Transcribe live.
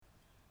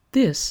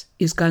This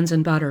is Guns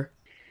and Butter.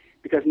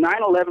 Because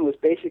 9/11 was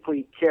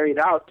basically carried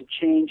out to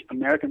change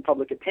American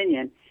public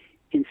opinion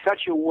in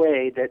such a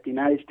way that the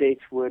United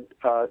States would,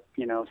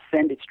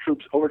 send its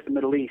troops over to the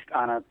Middle East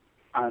on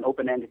an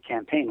open-ended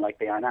campaign like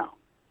they are now.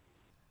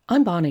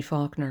 I'm Bonnie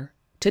Faulkner.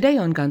 Today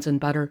on Guns and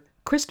Butter,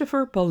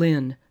 Christopher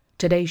Bollyn.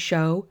 Today's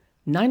show,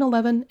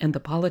 9/11 and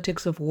the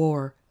Politics of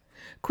War.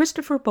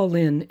 Christopher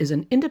Bollyn is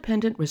an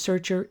independent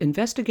researcher,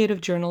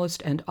 investigative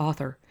journalist, and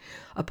author.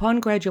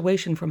 Upon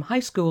graduation from high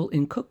school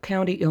in Cook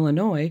County,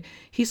 Illinois,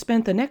 he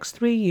spent the next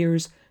 3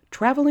 years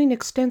traveling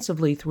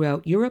extensively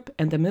throughout Europe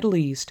and the Middle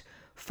East,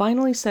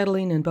 finally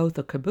settling in both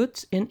a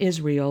kibbutz in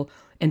Israel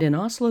and in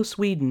Oslo,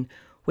 Sweden,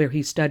 where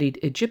he studied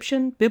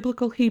Egyptian,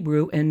 Biblical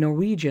Hebrew, and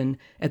Norwegian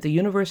at the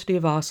University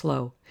of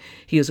Oslo.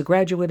 He is a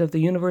graduate of the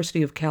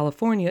University of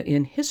California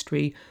in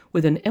history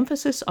with an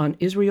emphasis on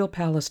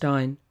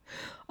Israel-Palestine.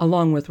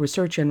 Along with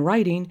research and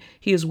writing,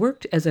 he has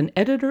worked as an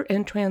editor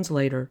and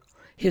translator.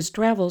 His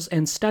travels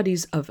and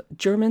studies of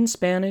German,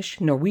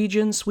 Spanish,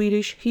 Norwegian,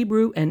 Swedish,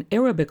 Hebrew, and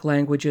Arabic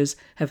languages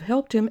have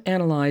helped him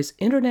analyze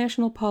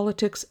international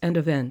politics and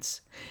events.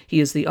 He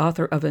is the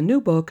author of a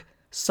new book,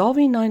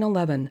 Solving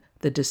 9/11,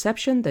 The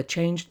Deception That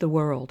Changed the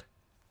World.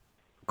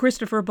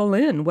 Christopher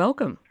Bollyn,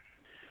 welcome.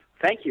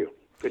 Thank you.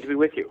 Good to be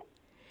with you.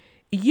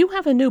 You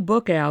have a new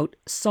book out,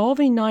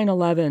 Solving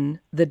 9/11,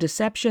 The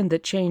Deception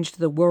That Changed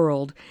the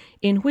World,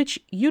 in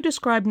which you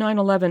describe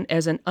 9/11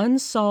 as an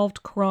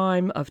unsolved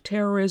crime of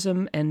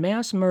terrorism and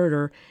mass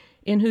murder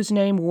in whose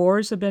name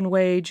wars have been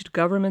waged,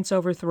 governments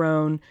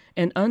overthrown,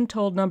 an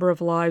untold number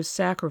of lives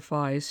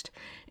sacrificed,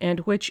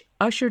 and which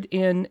ushered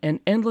in an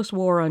endless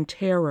war on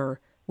terror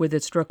with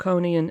its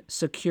draconian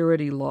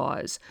security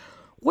laws.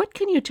 What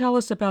can you tell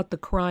us about the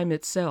crime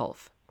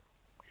itself?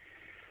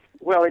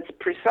 Well, it's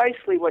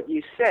precisely what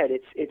you said.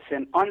 It's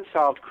an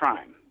unsolved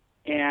crime.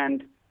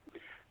 And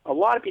a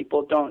lot of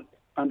people don't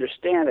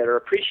understand it or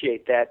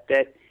appreciate that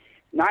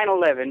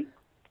 9/11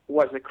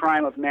 was a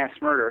crime of mass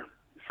murder,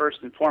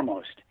 first and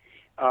foremost.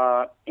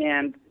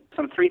 And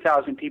some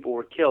 3,000 people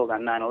were killed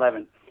on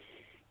 9/11.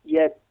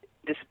 Yet,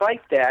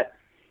 despite that,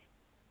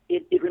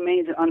 it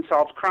remains an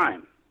unsolved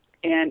crime.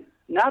 And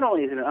not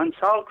only is it an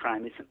unsolved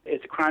crime,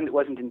 it's a crime that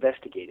wasn't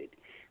investigated,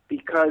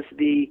 because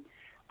the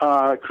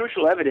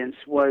crucial evidence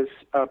was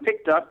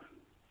picked up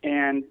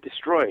and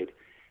destroyed,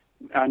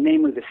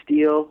 namely the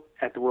steel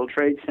at the World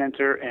Trade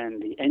Center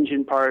and the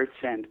engine parts,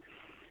 and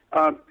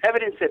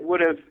evidence that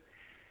would have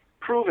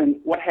proven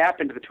what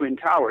happened to the Twin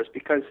Towers,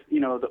 because,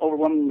 the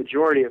overwhelming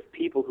majority of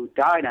people who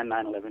died on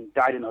 9/11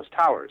 died in those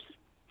towers.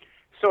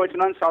 So it's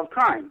an unsolved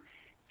crime.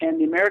 And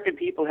the American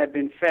people have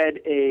been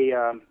fed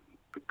a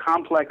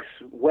complex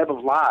web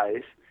of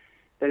lies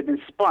that have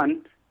been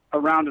spun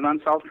around an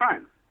unsolved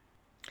crime.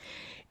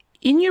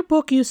 In your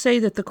book, you say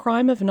that the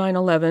crime of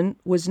 9/11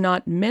 was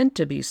not meant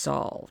to be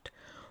solved.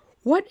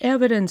 What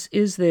evidence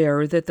is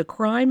there that the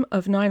crime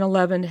of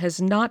 9/11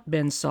 has not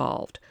been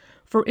solved?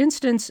 For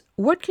instance,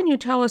 what can you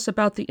tell us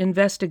about the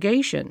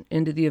investigation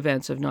into the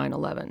events of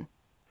 9/11?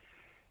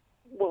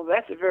 Well,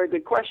 that's a very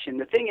good question.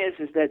 The thing is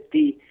that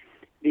the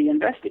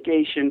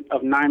investigation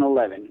of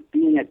 9/11,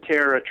 being a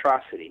terror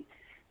atrocity,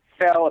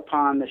 fell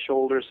upon the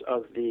shoulders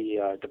of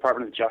the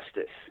Department of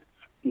Justice,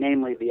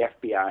 namely the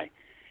FBI,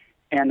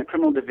 and the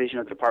Criminal Division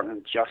of the Department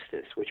of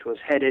Justice, which was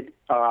headed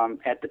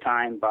at the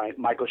time by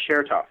Michael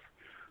Chertoff,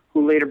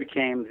 who later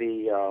became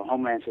the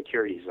Homeland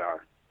Security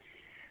Czar.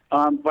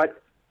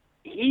 But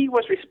he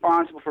was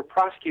responsible for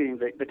prosecuting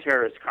the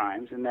terrorist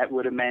crimes, and that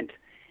would have meant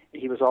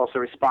he was also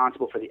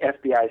responsible for the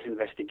FBI's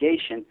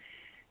investigation,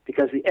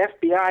 because the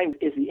FBI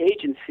is the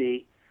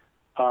agency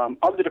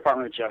of the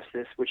Department of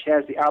Justice, which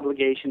has the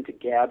obligation to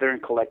gather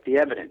and collect the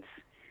evidence.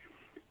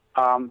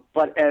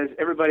 But as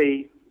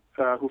everybody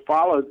who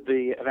followed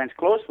the events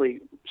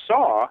closely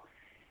saw,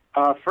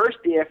 first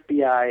the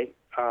FBI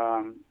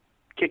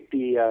kicked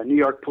the New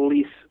York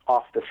police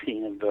off the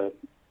scene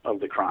of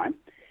the crime.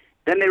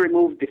 Then they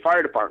removed the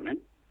fire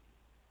department,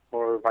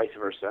 or vice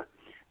versa.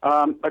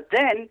 But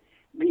then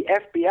the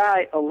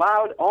FBI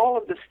allowed all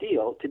of the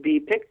steel to be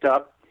picked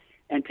up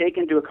and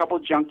taken to a couple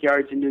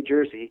junkyards in New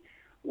Jersey,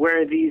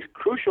 where these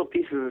crucial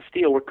pieces of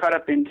steel were cut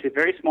up into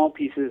very small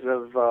pieces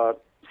of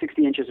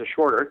 60 inches or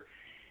shorter,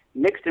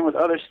 mixed in with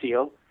other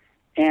steel,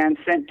 and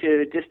sent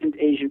to distant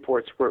Asian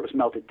ports where it was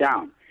melted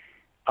down.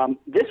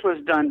 This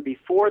was done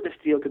before the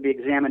steel could be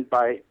examined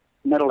by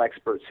metal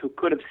experts who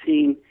could have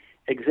seen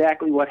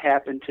exactly what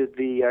happened to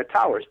the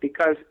towers,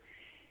 because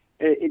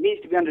it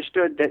needs to be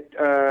understood that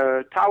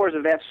towers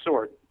of that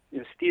sort,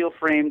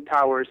 steel-framed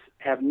towers,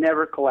 have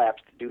never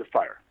collapsed due to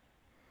fire.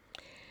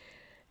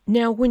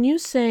 Now, when you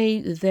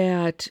say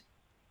that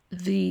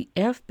the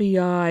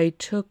FBI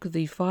took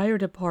the fire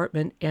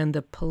department and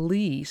the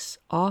police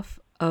off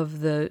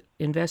of the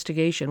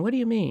investigation, what do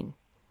you mean?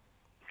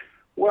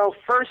 Well,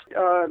 first,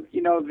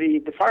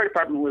 the fire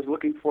department was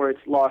looking for its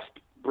lost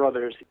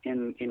brothers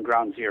in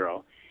Ground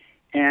Zero.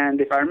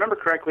 And if I remember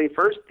correctly,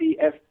 first the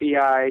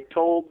FBI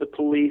told the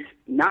police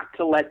not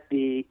to let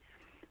the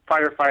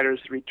firefighters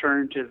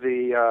return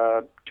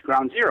to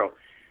Ground Zero.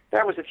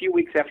 That was a few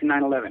weeks after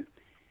 9/11.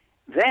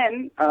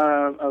 Then,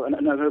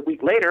 another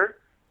week later,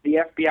 the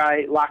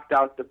FBI locked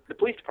out the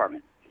police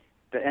department,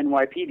 the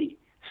NYPD,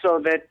 so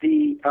that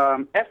the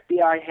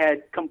FBI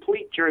had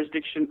complete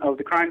jurisdiction of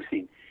the crime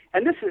scene.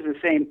 And this is the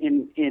same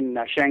in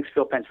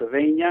Shanksville,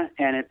 Pennsylvania,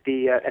 and at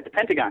the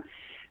Pentagon.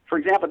 For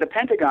example, at the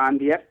Pentagon,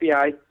 the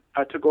FBI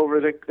took over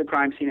the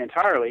crime scene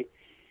entirely.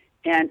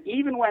 And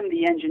even when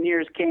the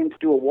engineers came to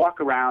do a walk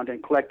around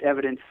and collect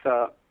evidence,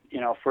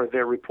 for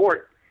their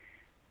report,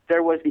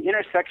 there was the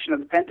intersection of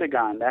the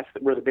Pentagon. That's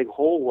where the big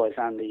hole was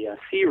on the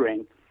C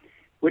ring,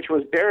 which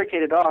was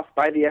barricaded off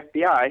by the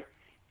FBI,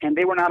 and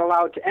they were not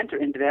allowed to enter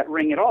into that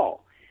ring at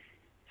all.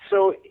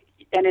 So,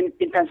 and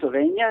in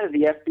Pennsylvania,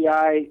 the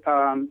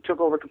FBI took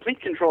over complete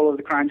control of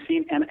the crime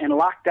scene and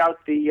locked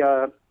out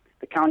the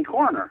county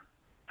coroner,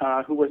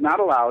 who was not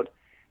allowed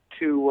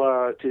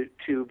to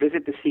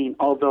visit the scene,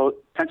 although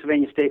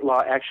Pennsylvania state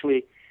law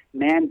actually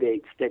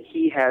mandates that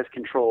he has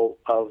control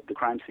of the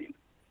crime scene.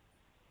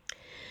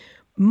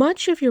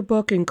 Much of your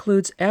book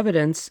includes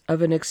evidence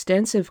of an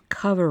extensive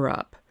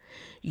cover-up.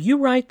 You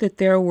write that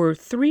there were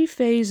 3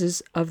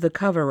 phases of the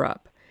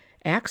cover-up: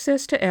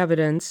 access to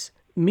evidence,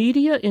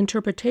 media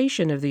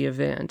interpretation of the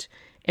event,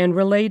 and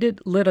related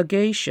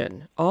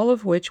litigation, all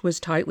of which was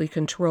tightly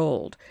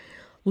controlled.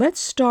 Let's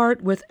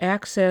start with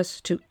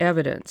access to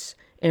evidence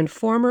and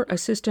former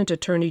Assistant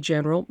Attorney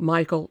General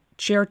Michael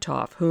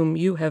Chertoff, whom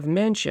you have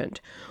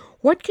mentioned.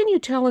 What can you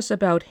tell us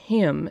about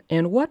him,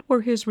 and what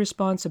were his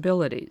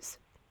responsibilities?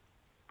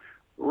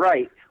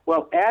 Right.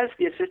 Well, as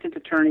the Assistant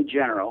Attorney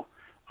General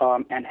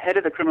and head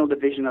of the Criminal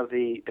Division of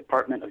the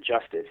Department of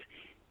Justice,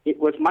 it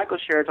was Michael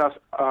Chertoff's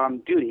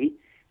duty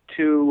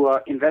to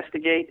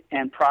investigate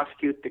and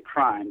prosecute the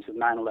crimes of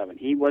 9/11.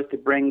 He was to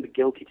bring the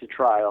guilty to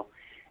trial,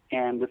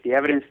 and with the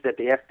evidence that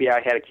the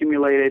FBI had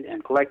accumulated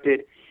and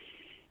collected,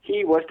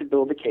 he was to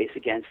build a case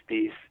against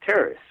these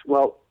terrorists.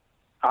 Well,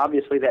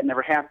 obviously that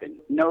never happened.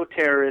 No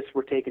terrorists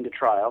were taken to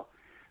trial.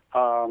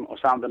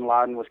 Osama bin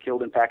Laden was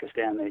killed in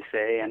Pakistan, they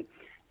say, and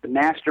the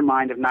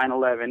mastermind of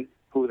 9/11,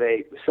 who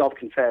they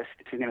self-confessed,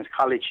 his name is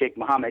Khalid Sheikh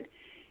Mohammed,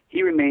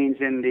 he remains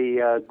in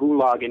the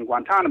gulag in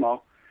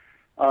Guantanamo,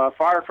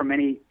 far from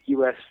any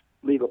U.S.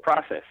 legal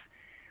process.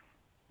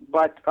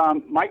 But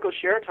Michael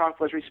Chertoff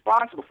was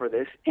responsible for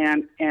this,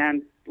 and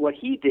what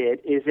he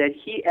did is that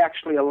he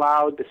actually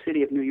allowed the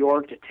city of New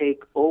York to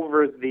take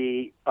over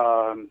the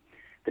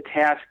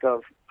task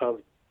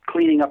of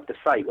cleaning up the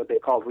site, what they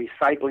called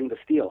recycling the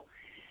steel.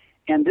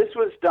 And this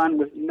was done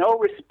with no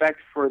respect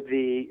for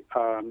the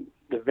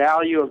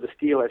value of the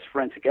steel as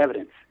forensic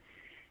evidence.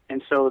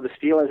 And so the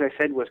steel, as I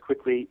said, was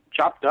quickly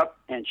chopped up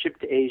and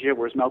shipped to Asia,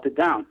 where it was melted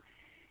down.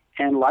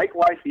 And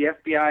likewise, the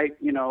FBI,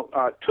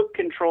 took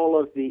control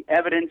of the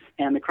evidence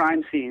and the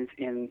crime scenes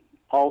in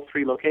all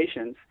 3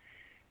 locations.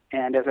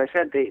 And as I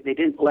said, they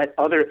didn't let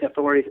other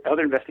authorities,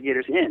 other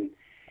investigators in.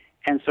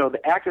 And so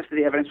the access to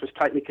the evidence was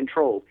tightly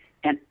controlled.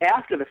 And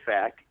after the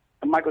fact,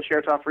 Michael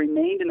Chertoff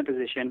remained in a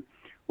position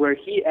where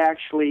he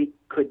actually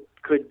could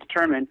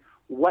determine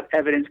what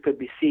evidence could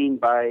be seen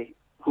by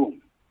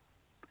whom.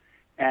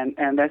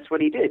 And that's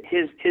what he did.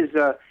 His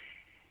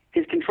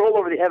control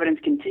over the evidence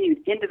continued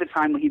into the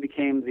time when he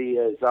became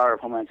the Czar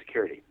of Homeland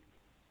Security.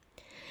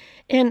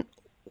 And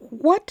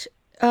what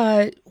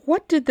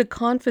did the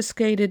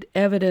confiscated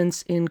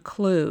evidence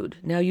include?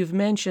 Now, you've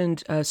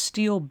mentioned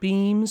steel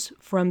beams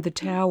from the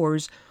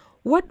towers.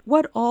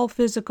 What all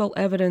physical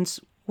evidence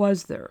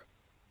was there?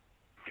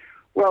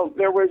 Well,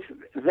 there was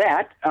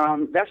that.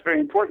 That's very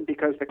important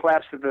because the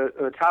collapse of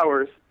the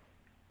towers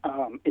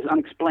is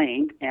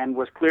unexplained and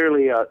was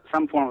clearly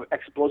some form of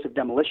explosive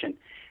demolition.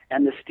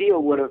 And the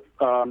steel would have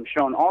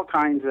shown all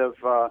kinds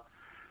of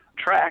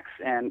tracks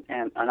and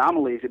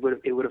anomalies. It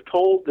would have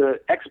told the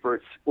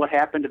experts what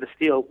happened to the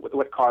steel,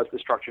 what caused the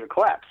structure to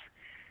collapse.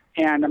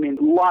 And, I mean,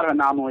 a lot of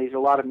anomalies, a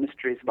lot of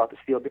mysteries about the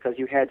steel because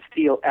you had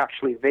steel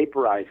actually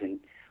vaporizing,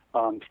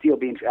 steel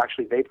beams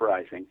actually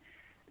vaporizing.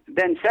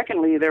 Then,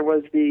 secondly, there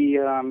was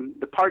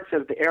the parts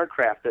of the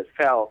aircraft that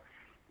fell,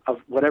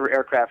 of whatever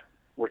aircraft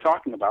we're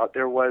talking about.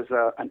 There was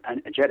a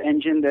jet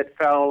engine that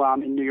fell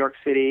in New York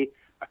City,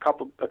 a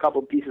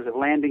couple pieces of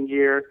landing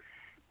gear,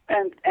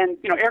 and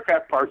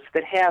aircraft parts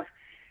that have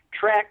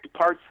tracked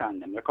parts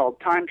on them. They're called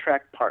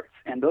time-tracked parts,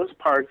 and those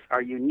parts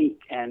are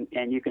unique. And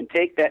you can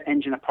take that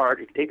engine apart,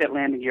 you can take that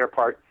landing gear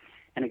apart,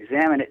 and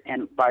examine it.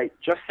 And by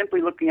just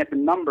simply looking at the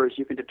numbers,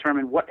 you can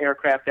determine what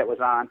aircraft that was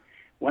on,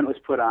 when it was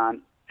put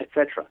on,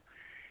 etc.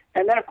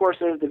 And then, of course,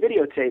 there's the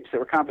videotapes that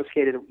were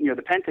confiscated near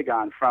the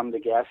Pentagon from the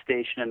gas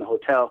station and the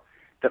hotel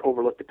that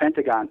overlooked the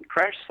Pentagon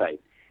crash site.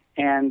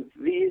 And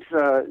these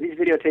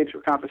videotapes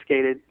were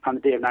confiscated on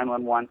the day of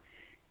 9/11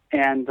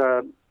 and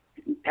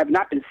have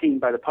not been seen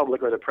by the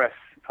public or the press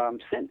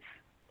since.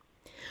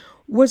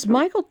 Was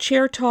Michael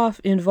Chertoff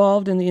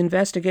involved in the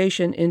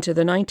investigation into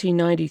the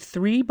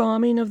 1993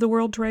 bombing of the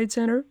World Trade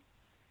Center?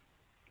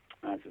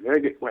 That's a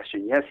very good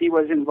question. Yes, he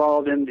was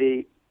involved in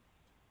the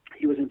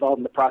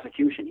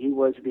prosecution. He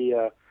was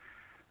the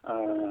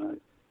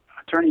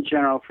Attorney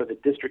General for the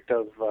District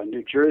of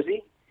New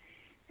Jersey,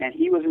 and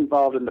he was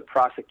involved in the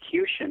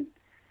prosecution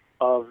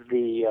of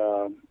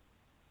the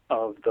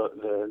of the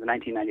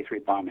 1993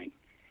 bombing.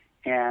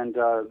 And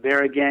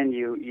there again,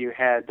 you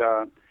had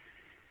a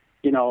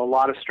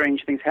lot of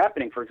strange things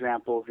happening. For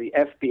example, the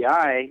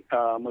FBI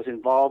was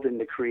involved in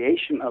the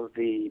creation of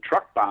the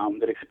truck bomb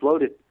that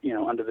exploded,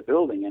 under the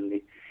building, and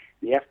the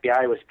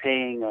FBI was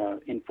paying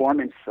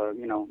informants,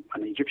 an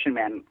Egyptian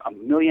man,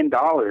 $1 million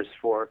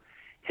for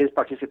his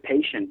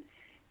participation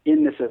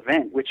in this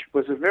event, which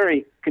was a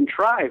very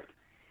contrived.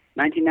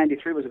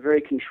 1993 was a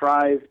very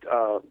contrived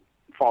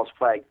false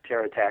flag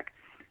terror attack,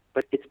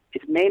 but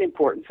its main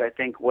importance, I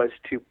think, was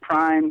to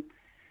prime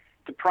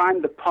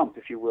the pump,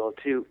 if you will,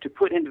 to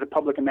put into the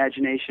public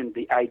imagination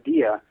the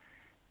idea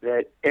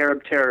that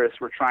Arab terrorists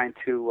were trying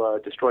to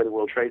destroy the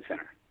World Trade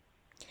Center.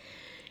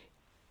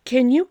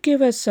 Can you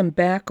give us some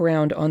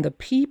background on the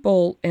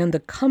people and the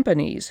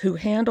companies who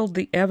handled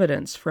the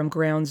evidence from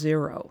Ground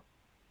Zero?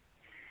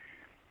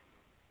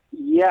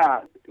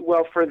 Yeah,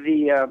 well, for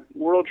the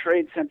World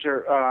Trade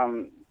Center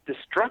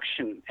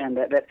destruction and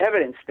that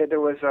evidence, that there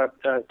was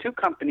two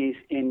companies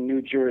in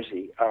New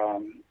Jersey.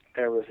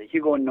 There was a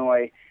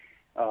Huguenot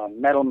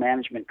metal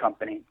management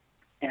company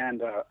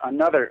and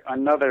another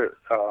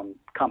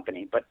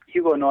company, but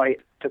Huguenot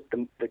took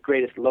the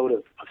greatest load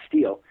of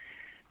steel.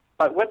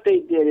 But what they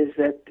did is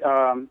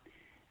that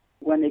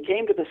when they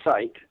came to the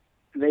site,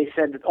 they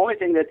said that the only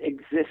thing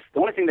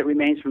that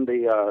remains from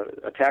the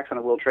attacks on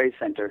the World Trade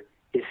Center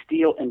is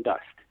steel and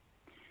dust.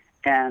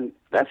 And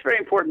that's very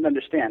important to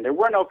understand. There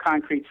were no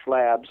concrete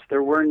slabs.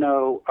 There were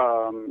no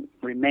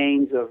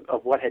remains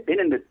of what had been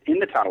in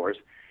the towers.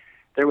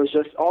 There was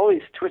just all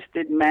these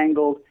twisted,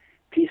 mangled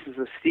pieces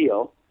of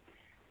steel,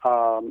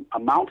 a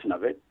mountain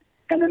of it,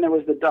 and then there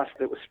was the dust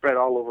that was spread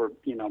all over,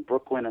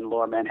 Brooklyn and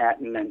Lower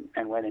Manhattan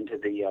and went into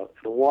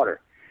the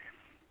water.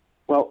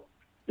 Well,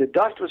 the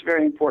dust was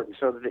very important.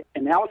 So the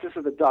analysis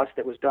of the dust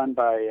that was done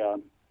by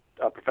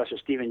Professor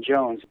Stephen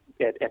Jones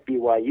at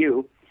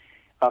BYU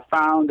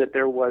found that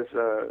there was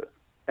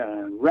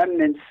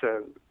remnants,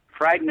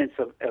 fragments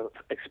of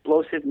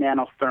explosive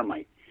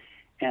nanothermite.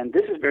 And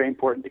this is very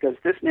important because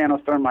this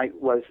nanothermite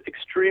was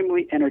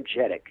extremely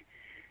energetic.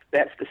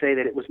 That's to say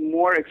that it was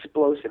more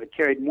explosive. It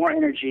carried more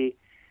energy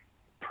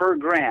per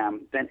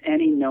gram than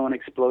any known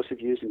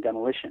explosive used in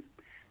demolition.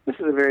 This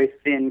is a very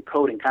thin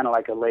coating, kind of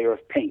like a layer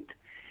of paint.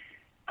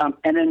 And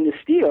then the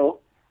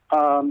steel,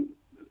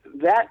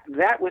 that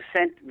was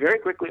sent very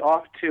quickly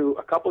off to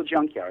a couple of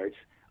junkyards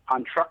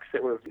on trucks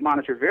that were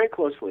monitored very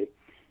closely.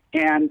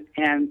 And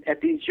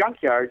at these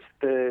junkyards,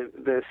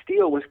 the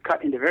steel was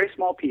cut into very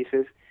small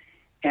pieces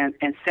and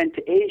sent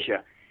to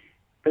Asia.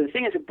 But the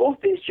thing is that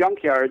both these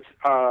junkyards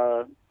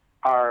are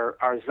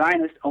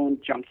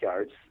Zionist-owned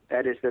junkyards.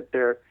 That is, that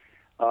they're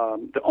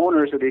the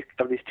owners of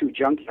these two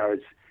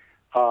junkyards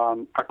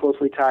are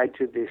closely tied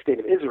to the state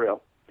of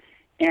Israel.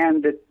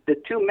 And the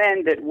two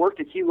men that worked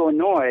at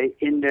Huguenot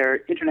in their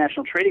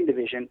international trading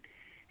division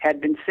had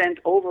been sent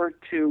over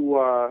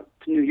to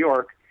New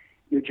York,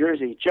 New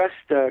Jersey,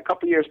 just a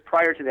couple years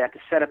prior to that, to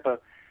set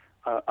up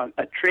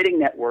a trading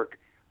network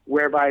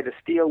whereby the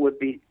steel would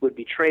be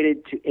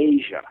traded to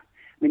Asia.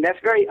 I mean, that's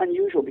very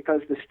unusual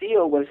because the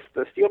steel from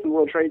the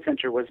World Trade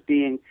Center was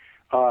being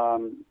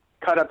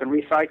cut up and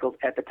recycled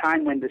at the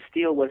time when the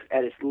steel was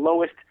at its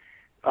lowest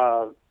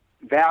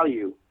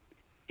value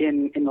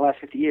in the last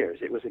 50 years.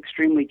 It was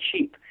extremely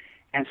cheap.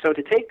 And so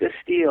to take this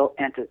steel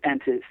and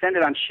to send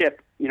it on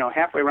ship,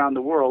 halfway around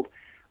the world,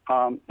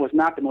 was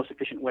not the most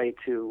efficient way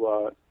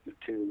to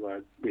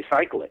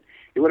recycle it.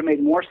 It would have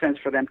made more sense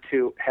for them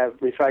to have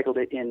recycled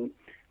it in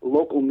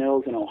local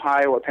mills in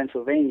Ohio or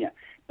Pennsylvania.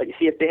 But you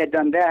see, if they had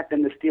done that,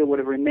 then the steel would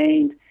have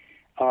remained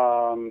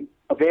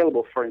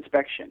available for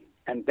inspection,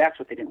 and that's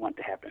what they didn't want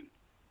to happen.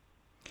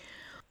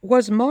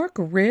 Was Mark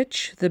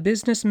Rich, the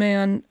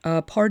businessman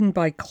pardoned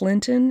by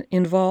Clinton,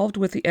 involved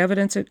with the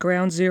evidence at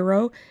Ground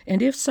Zero?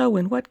 And if so,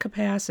 in what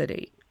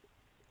capacity?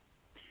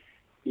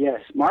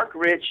 Yes, Mark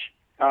Rich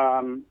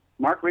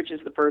is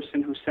the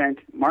person who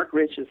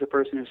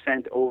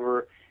sent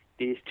over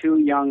these two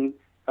young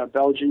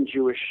Belgian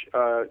Jewish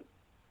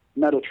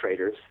metal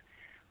traders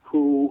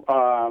who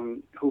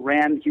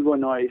ran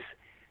Huguenot's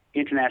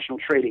international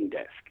trading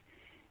desk.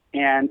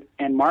 And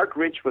Mark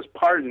Rich was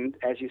pardoned,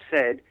 as you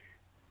said,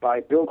 by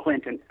Bill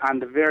Clinton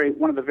on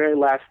one of the very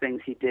last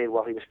things he did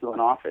while he was still in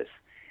office.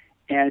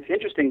 And it's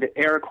interesting that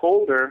Eric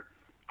Holder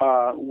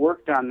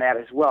worked on that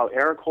as well.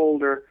 Eric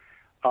Holder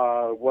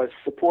was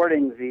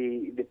supporting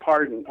the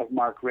pardon of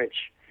Mark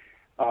Rich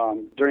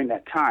during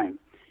that time.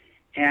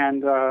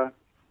 And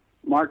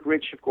Mark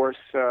Rich, of course,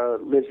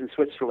 lives in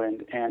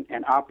Switzerland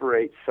and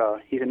operates.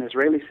 He's an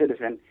Israeli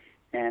citizen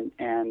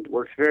and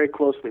works very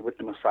closely with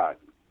the Mossad.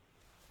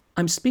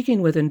 I'm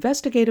speaking with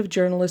investigative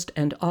journalist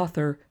and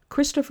author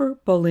Christopher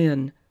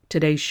Bollyn.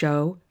 Today's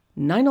show,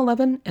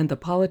 9/11 and the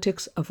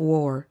Politics of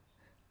War.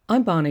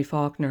 I'm Bonnie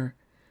Faulkner.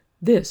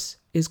 This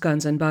is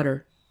Guns and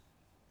Butter.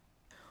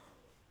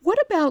 What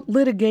about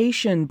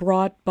litigation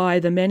brought by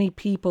the many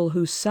people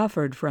who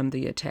suffered from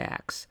the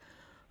attacks?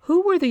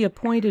 Who were the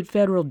appointed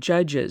federal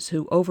judges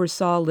who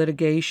oversaw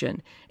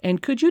litigation,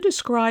 and could you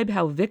describe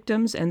how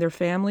victims and their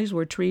families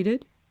were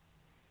treated?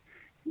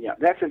 Yeah,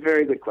 that's a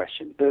very good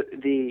question. The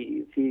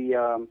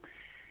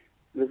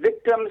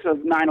victims of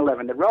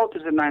 9/11, the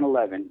relatives of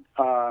 9/11,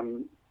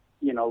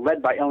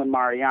 led by Ellen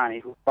Mariani,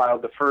 who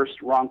filed the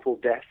first wrongful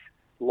death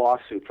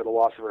lawsuit for the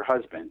loss of her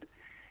husband,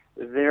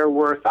 there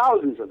were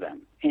thousands of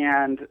them.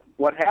 And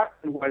what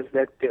happened was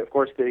that, of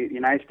course, the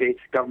United States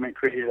government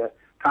created a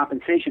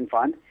compensation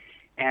fund,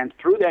 and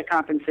through that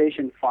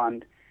compensation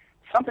fund,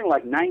 something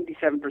like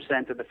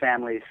 97% of the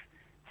families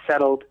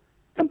settled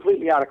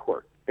completely out of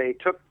court. They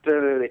took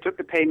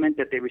the payment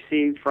that they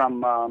received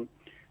from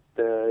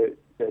the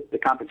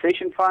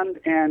compensation fund,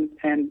 and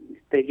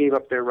they gave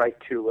up their right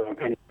to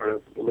any sort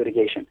of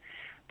litigation.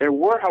 There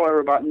were, however,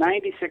 about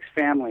 96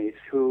 families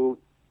who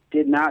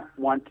did not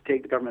want to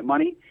take the government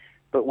money,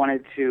 but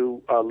wanted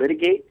to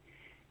litigate,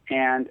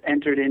 and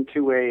entered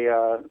into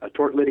a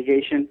tort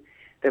litigation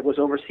that was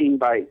overseen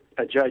by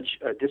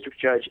District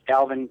Judge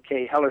Alvin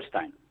K.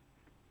 Hellerstein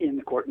in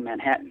the court in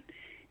Manhattan.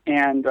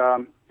 And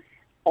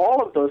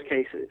all of those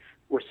cases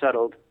were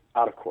settled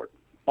out of court,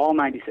 all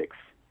 96,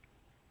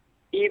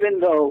 even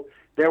though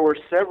there were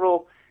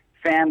several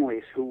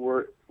families who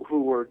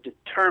were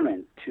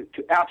determined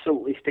to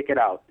absolutely stick it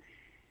out.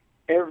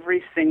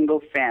 Every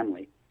single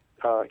family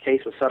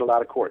case was settled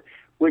out of court,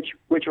 which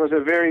was a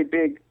very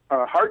big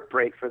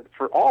heartbreak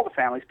for all the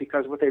families,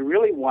 because what they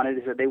really wanted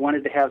is that they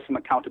wanted to have some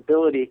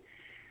accountability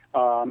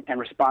and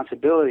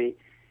responsibility.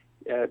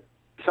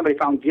 Somebody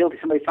found guilty,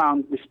 somebody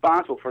found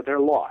responsible for their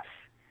loss,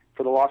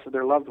 for the loss of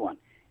their loved one.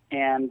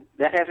 And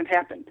that hasn't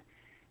happened.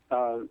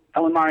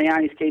 Ellen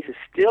Mariani's case is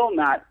still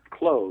not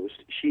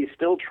closed. She's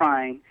still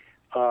trying,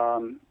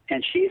 and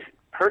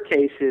her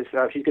case is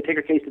she's going to take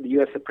her case to the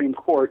U.S. Supreme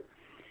Court.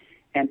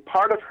 And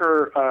part of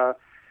her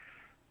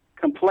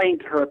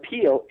complaint, her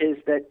appeal, is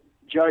that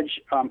Judge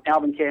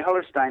Alvin K.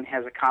 Hellerstein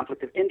has a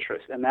conflict of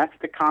interest, and that's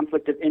the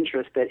conflict of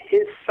interest that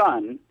his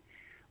son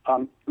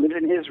lives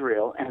in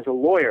Israel and is a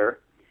lawyer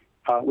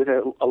with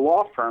a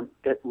law firm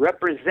that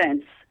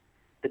represents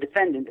the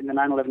defendant in the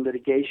 9/11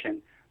 litigation,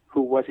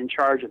 who was in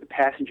charge of the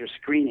passenger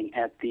screening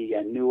at the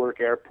Newark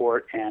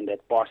Airport and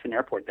at Boston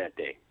Airport that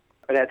day.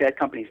 But at that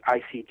company's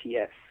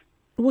ICTS.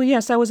 Well,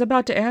 yes, I was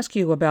about to ask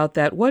you about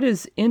that. What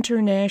is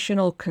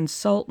International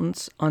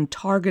Consultants on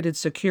Targeted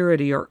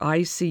Security, or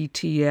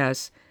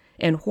ICTS,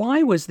 and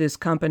why was this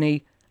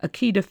company a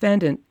key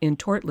defendant in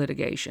tort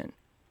litigation?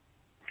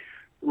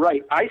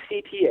 Right.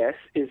 ICTS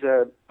is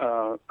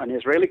an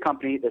Israeli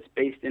company that's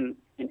based in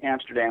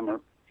Amsterdam,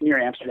 or near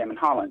Amsterdam in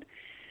Holland.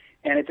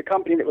 And it's a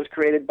company that was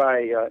created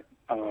by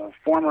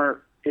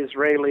former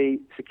Israeli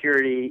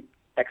security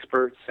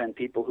experts and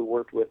people who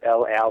worked with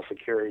El Al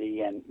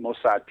security and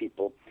Mossad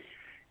people,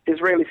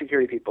 Israeli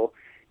security people.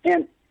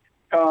 And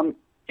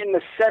in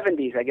the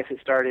 70s, I guess it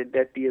started,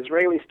 that the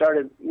Israelis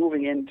started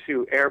moving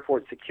into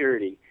airport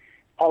security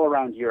all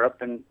around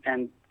Europe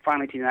and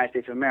finally to the United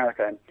States of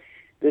America.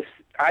 This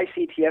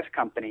ICTS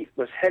company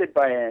was headed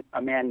by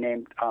a man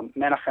named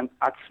Menachem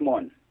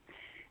Atzmon.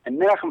 And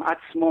Menachem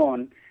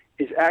Atzmon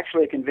is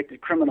actually a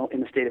convicted criminal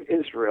in the state of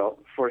Israel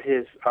for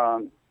his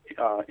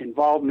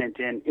involvement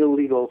in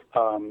illegal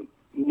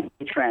money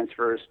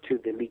transfers to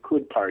the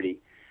Likud party,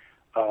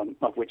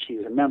 of which he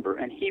was a member.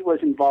 And he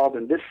was involved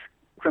in this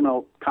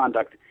criminal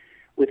conduct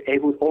with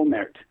Ehud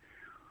Olmert,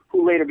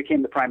 who later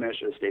became the prime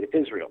minister of the state of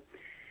Israel.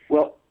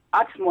 Well,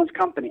 Atzmon's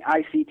company,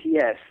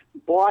 ICTS,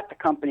 bought a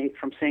company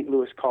from St.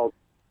 Louis called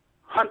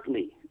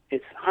Huntley.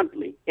 It's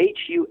Huntley,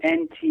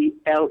 Huntleigh.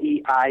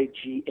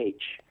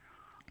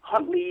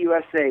 Huntley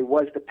USA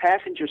was the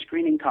passenger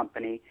screening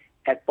company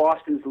at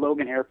Boston's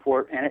Logan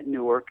Airport and at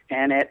Newark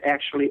and at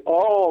actually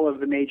all of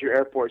the major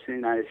airports in the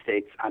United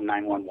States on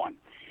 911.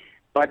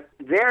 But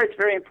there it's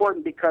very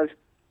important because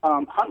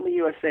Huntley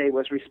USA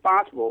was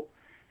responsible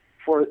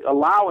for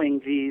allowing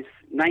these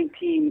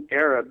 19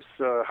 Arabs,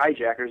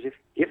 hijackers,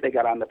 if they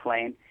got on the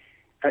plane,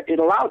 it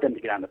allowed them to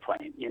get on the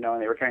plane,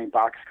 and they were carrying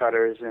box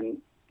cutters and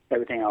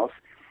everything else.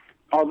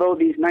 Although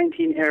these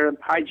 19 Arab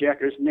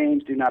hijackers'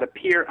 names do not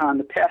appear on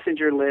the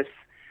passenger list,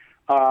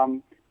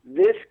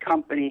 this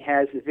company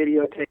has the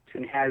videotapes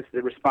and has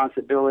the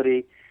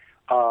responsibility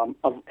of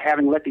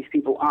having let these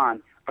people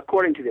on,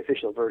 according to the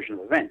official version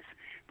of events.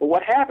 But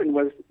what happened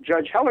was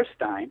Judge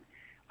Hellerstein,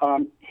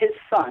 his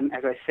son,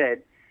 as I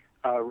said,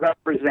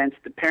 represents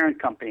the parent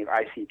company of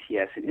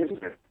ICTS in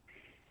Israel.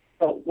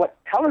 So what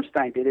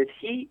Hellerstein did is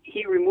he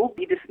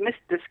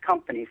dismissed this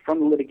company from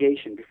the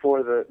litigation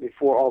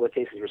before all the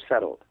cases were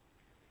settled.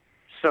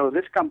 So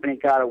this company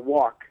got a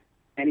walk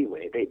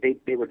anyway.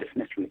 They were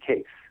dismissed from the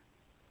case.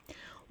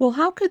 Well,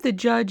 how could the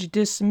judge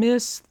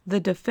dismiss the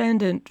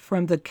defendant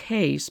from the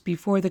case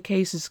before the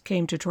cases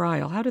came to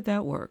trial? How did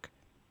that work?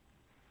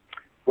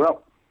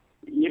 Well,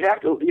 you'd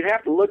have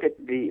to look at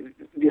the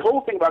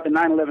whole thing about the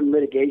 9/11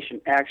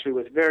 litigation. Actually,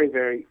 was very,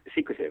 very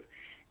secretive.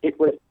 It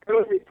was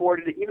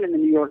reported even in the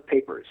New York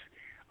papers,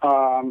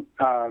 and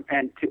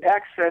to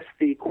access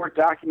the court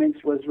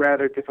documents was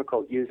rather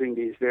difficult using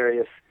these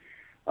various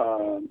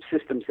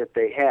systems that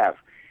they have,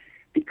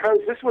 because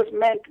this was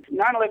meant,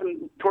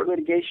 9/11 tort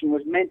litigation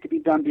was meant to be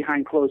done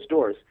behind closed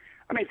doors.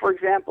 I mean, for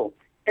example,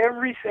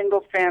 every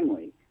single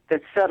family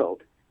that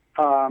settled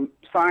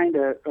signed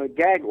a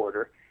gag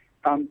order,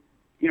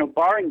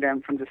 barring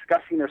them from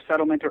discussing their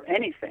settlement or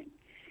anything.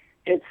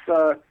 It's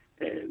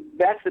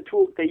that's the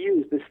tool that they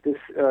use. This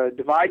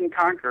divide and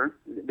conquer.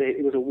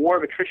 It was a war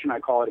of attrition, I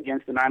call it,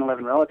 against the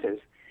 9/11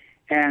 relatives,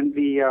 and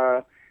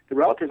the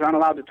relatives aren't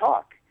allowed to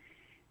talk.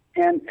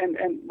 And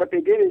what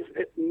they did is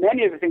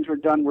many of the things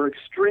were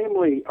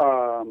extremely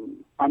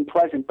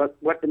unpleasant. But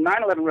what the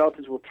 9/11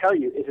 relatives will tell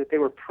you is that they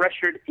were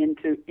pressured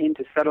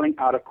into settling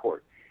out of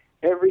court.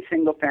 Every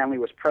single family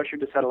was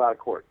pressured to settle out of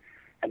court,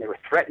 and they were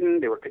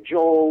threatened, they were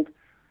cajoled,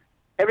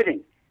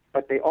 everything.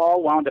 But they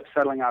all wound up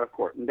settling out of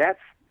court, and that's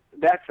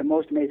the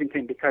most amazing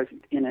thing, because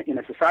in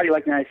a society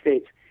like the United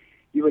States,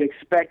 you would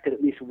expect that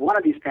at least one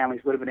of these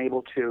families would have been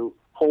able to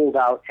hold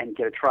out and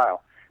get a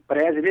trial. But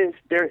as it is,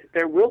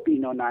 there will be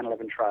no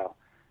 9/11 trial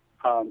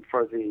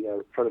for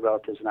the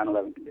relatives of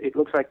 9/11. It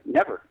looks like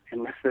never,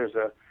 unless there's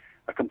a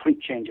complete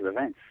change of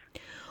events.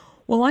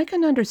 Well, I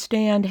can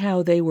understand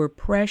how they were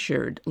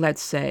pressured,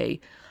 let's say,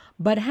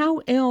 but how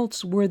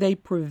else were they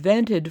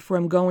prevented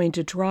from going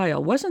to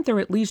trial? Wasn't there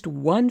at least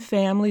one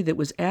family that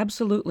was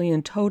absolutely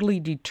and totally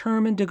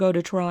determined to go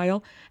to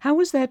trial? How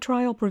was that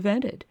trial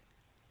prevented?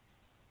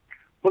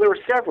 Well, there were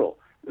several.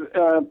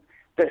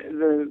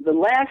 The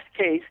last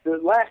case, the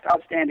last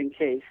outstanding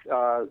case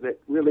that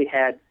really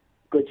had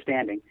good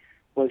standing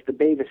was the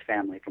Bavis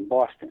family from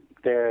Boston.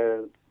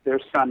 Their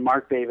son,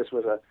 Mark Bavis,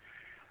 was a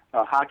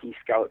hockey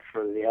scout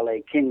for the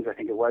L.A. Kings, I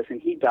think it was, and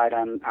he died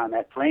on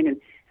that plane.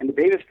 And the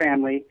Bavis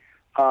family,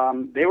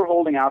 they were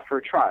holding out for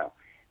a trial.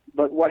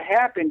 But what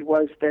happened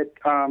was that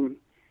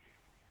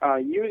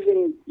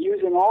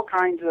using all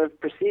kinds of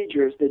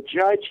procedures, the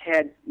judge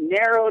had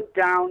narrowed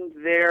down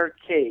their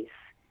case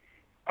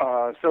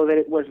so that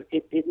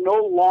it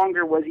no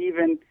longer was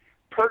even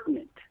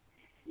pertinent.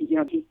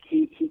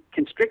 He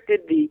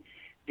constricted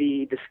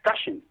the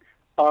discussion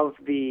of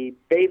the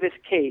Bavis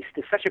case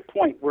to such a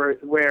point where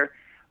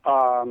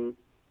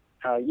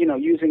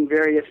using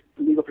various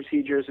legal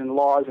procedures and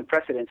laws and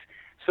precedents,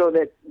 so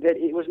that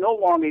it was no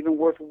longer even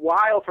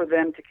worthwhile for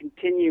them to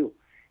continue,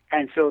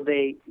 and so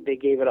they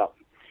gave it up.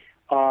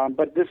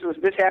 But this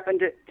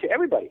happened to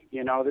everybody.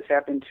 This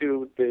happened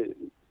to the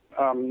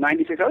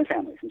 96 other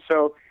families, and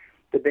so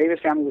the Bavis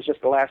family was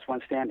just the last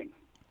one standing.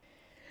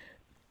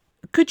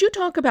 Could you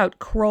talk about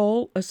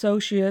Kroll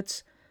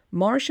Associates,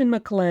 Marsh &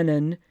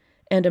 McLennan,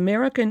 and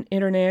American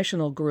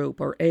International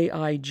Group, or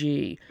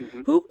AIG?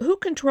 Mm-hmm. Who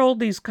controlled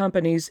these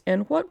companies,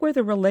 and what were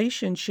the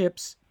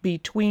relationships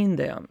between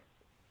them?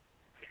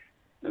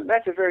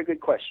 That's a very good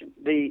question.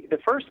 The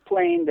first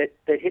plane that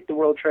hit the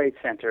World Trade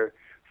Center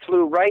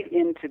flew right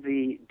into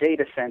the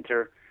data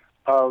center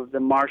of the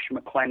Marsh &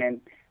 McLennan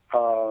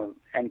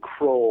and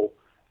Kroll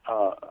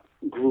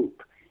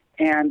group.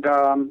 And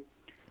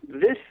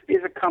this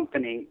is a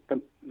company,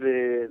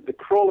 the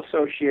Kroll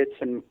Associates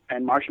and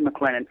Marsh &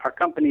 McLennan are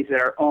companies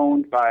that are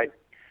owned by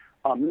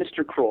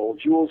Mr. Kroll,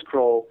 Jules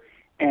Kroll,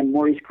 and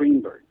Maurice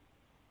Greenberg.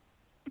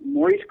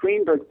 Maurice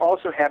Greenberg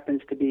also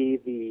happens to be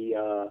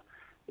the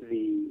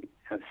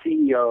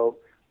CEO,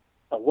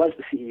 was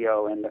the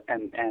CEO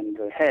and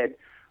the head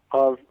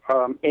of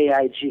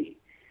AIG,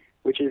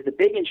 which is the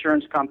big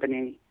insurance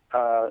company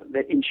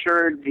that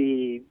insured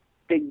the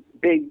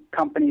big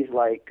companies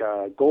like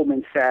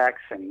Goldman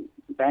Sachs and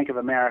Bank of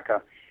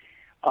America,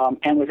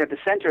 and was at the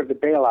center of the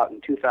bailout in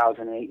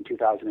 2008 and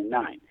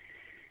 2009.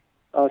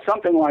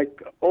 Something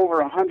like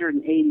over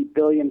 $180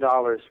 billion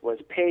was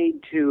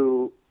paid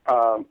to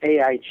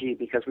AIG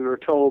because we were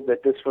told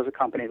that this was a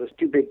company that was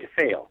too big to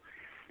fail.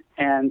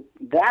 And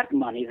that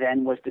money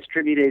then was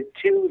distributed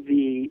to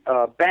the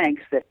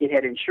banks that it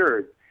had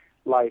insured,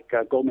 like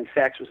Goldman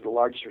Sachs was the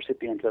largest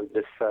recipient of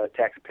this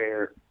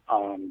taxpayer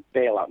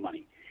bailout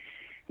money.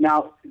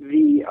 Now,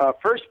 the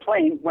first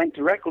plane went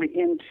directly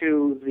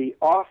into the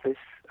office,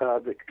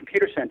 the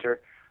computer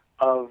center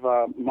of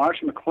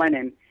Marsh &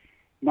 McLennan,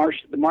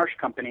 the Marsh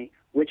Company,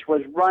 which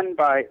was run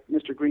by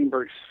Mr.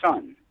 Greenberg's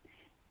son.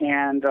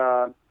 And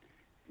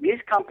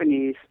these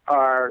companies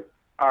are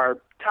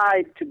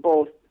tied to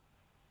both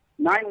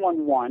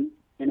 911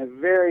 in a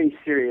very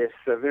serious,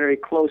 very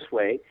close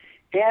way,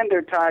 and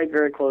they're tied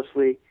very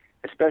closely,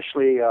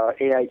 especially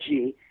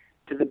AIG,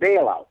 to the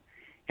bailout.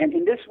 And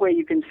in this way,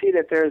 you can see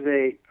that there's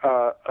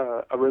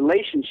a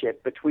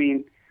relationship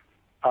between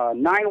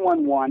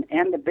 911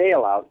 and the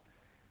bailout,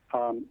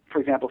 for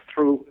example,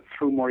 through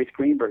Maurice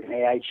Greenberg and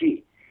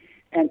AIG.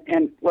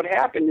 And what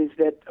happened is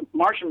that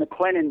Marsh &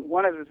 McLennan,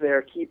 one of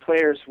their key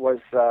players was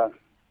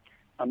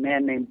a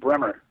man named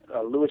Bremer,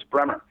 Louis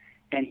Bremer.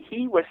 And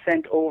he was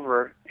sent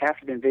over,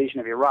 after the invasion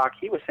of Iraq,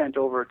 he was sent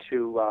over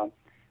to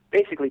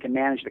basically to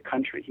manage the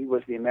country. He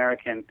was the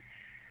American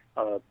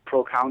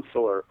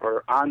proconsul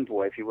or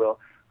envoy, if you will,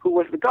 who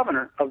was the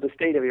governor of the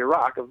state of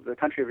Iraq, of the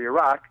country of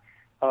Iraq,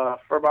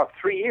 for about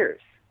 3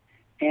 years.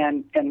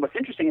 And what's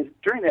interesting is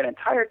during that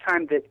entire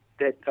time that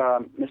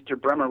Mr.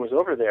 Bremer was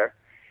over there,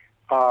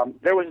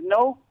 there was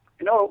no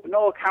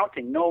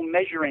accounting, no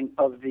measuring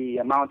of the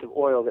amount of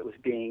oil that was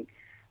being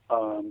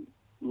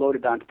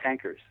loaded onto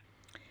tankers.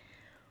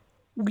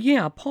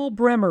 Yeah, Paul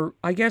Bremer,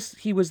 I guess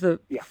he was the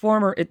Yeah,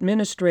 former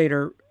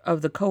administrator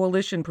of the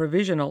Coalition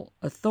Provisional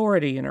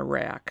Authority in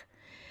Iraq.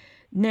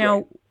 right.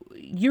 Now,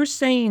 you're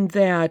saying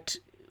that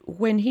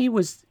when he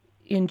was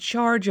in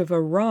charge of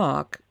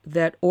Iraq,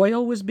 that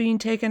oil was being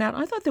taken out.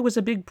 I thought there was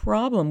a big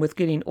problem with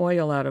getting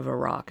oil out of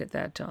Iraq at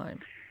that time.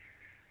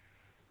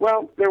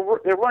 Well, there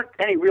weren't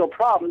any real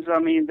problems. I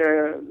mean,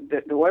 the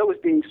oil was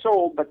being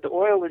sold, but the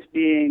oil was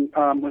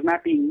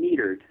not being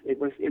metered. It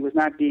was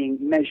not being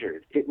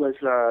measured. It was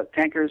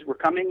tankers were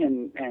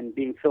coming and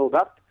being filled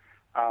up.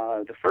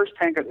 The first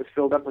tanker that was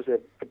filled up was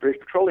a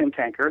British Petroleum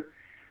tanker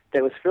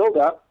that was filled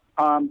up,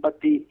 but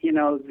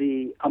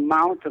the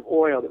amount of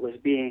oil that was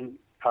being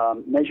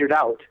measured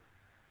out,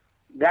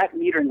 that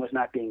metering was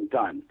not being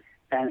done.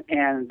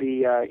 And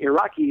the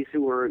Iraqis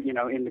who were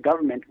in the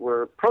government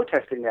were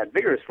protesting that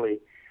vigorously.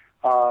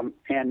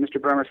 And Mr.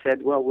 Bremer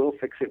said, well, we'll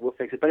fix it.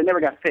 But it never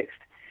got fixed.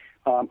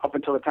 Up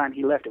until the time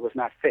he left, it was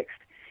not fixed.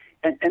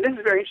 And this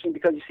is very interesting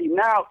because, you see,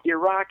 now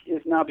Iraq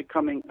is now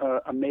becoming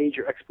a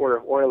major exporter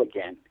of oil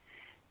again.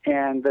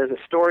 And there's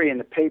a story in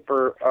the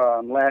paper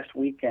last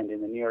weekend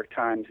in the New York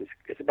Times.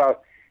 It's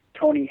about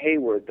Tony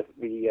Hayward,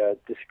 the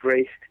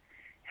disgraced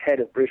head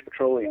of British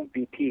Petroleum,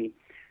 BP,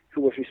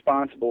 who was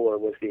responsible or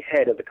was the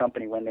head of the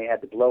company when they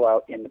had the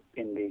blowout in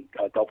the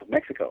Gulf of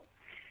Mexico.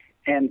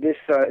 And this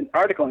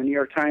article in the New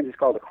York Times is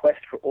called "The Quest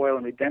for Oil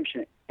and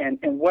Redemption." And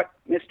what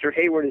Mr.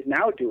 Hayward is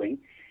now doing,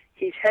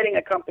 he's heading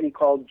a company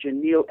called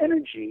Janil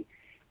Energy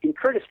in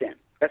Kurdistan.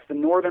 That's the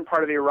northern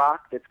part of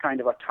Iraq that's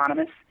kind of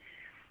autonomous.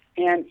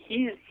 And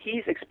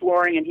he's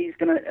exploring and he's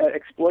going to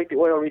exploit the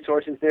oil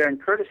resources there in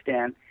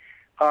Kurdistan,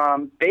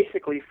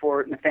 basically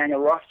for Nathaniel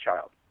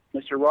Rothschild.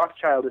 Mr.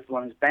 Rothschild is the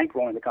one who's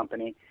bankrolling the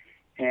company,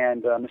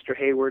 and Mr.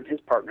 Hayward,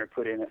 his partner,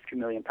 put in a few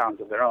million pounds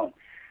of their own.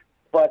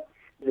 But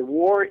the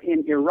war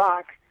in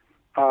Iraq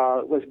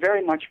was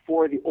very much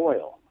for the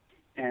oil,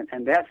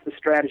 and that's the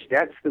strategy.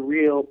 That's the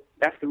real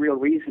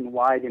reason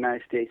why the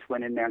United States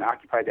went in there and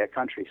occupied that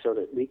country, so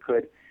that we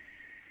could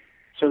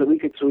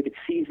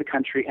seize the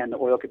country and the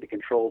oil could be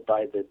controlled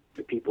by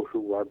the people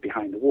who are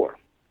behind the war.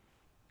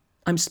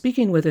 I'm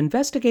speaking with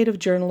investigative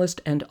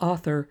journalist and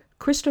author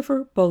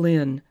Christopher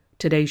Bollyn.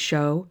 Today's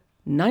show,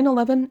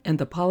 9/11 and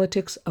the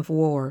Politics of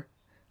War.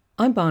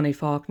 I'm Bonnie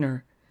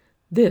Faulkner.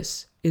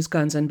 This is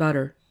Guns and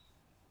Butter.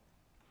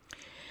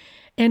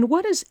 And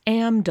what is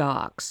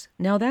Amdocs?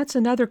 Now, that's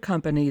another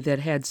company that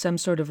had some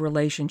sort of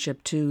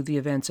relationship to the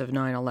events of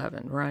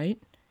 9/11,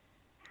 right?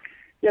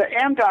 Yeah,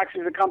 Amdocs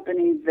is a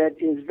company that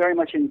is very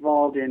much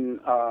involved in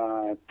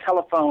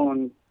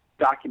telephone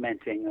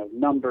documenting of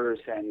numbers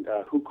and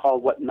who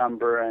called what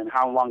number and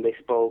how long they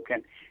spoke.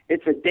 And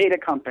it's a data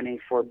company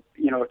for,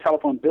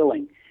 telephone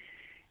billing.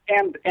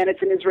 And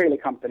it's an Israeli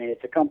company.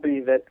 It's a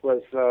company that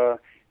was,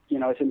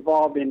 it's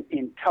involved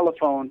in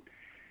telephone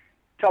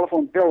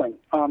billing.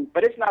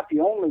 But it's not the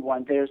only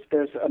one. There's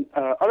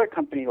other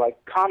company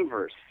like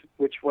Converse,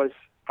 which was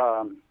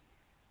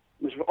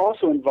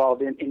also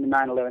involved in the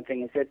 9/11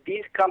 thing. Is that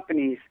these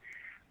companies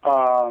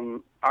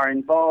are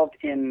involved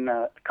in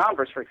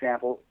Converse, for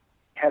example,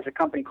 has a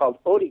company called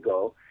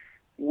Odigo,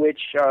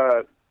 which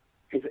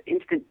is an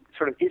instant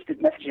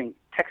messaging,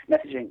 text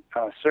messaging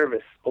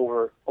service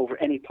over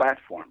any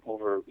platform,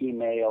 over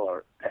email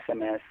or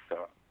SMS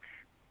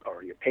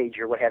or your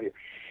pager, what have you.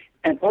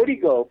 And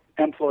Odigo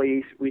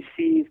employees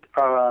received,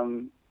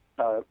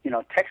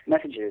 text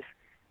messages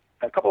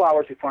a couple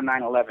hours before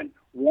 9/11,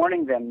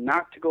 warning them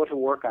not to go to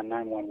work on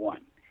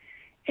 911,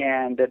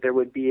 and that there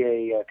would be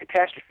a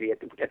catastrophe at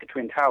the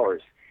Twin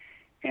Towers.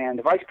 And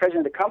the vice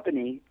president of the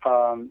company,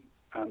 Mr.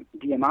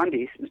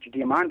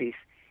 Diamandis,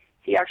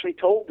 he actually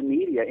told the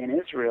media in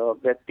Israel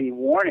that the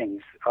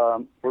warnings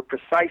were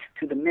precise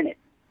to the minute.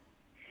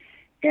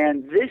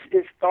 And this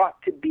is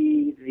thought to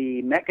be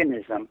the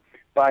mechanism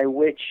by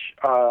which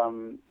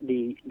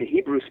the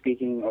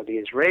Hebrew-speaking or the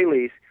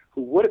Israelis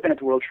who would have been at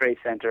the World Trade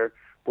Center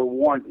were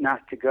warned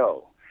not to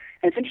go.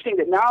 And it's interesting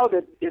that now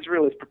that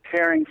Israel is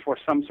preparing for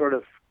some sort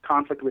of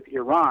conflict with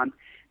Iran,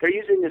 they're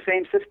using the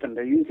same system.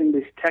 They're using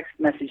this text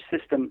message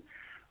system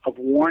of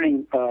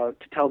warning to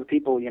tell the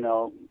people,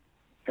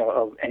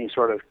 of any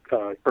sort of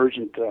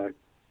urgent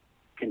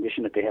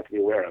condition that they have to be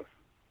aware of.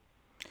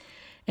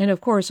 And of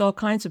course, all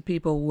kinds of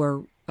people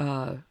were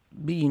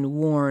being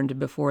warned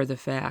before the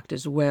fact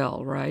as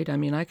well, right? I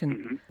mean, I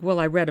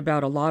read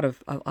about a lot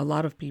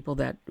of people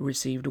that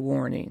received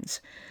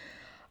warnings.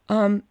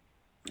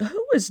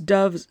 Who was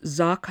Dov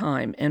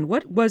Zakheim, and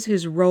what was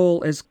his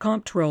role as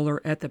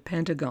comptroller at the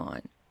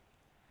Pentagon?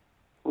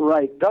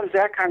 Right. Dov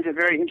Zakheim's a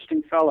very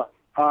interesting fellow.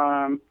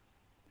 I'm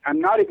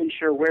not even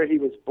sure where he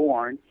was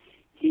born.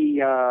 He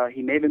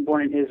may have been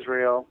born in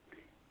Israel,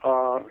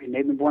 he may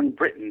have been born in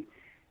Britain.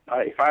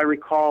 If I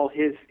recall,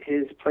 his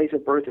place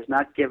of birth is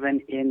not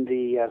given in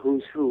the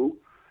Who's Who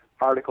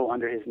article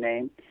under his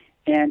name,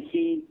 and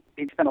he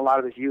spent a lot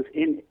of his youth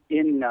in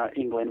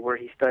England, where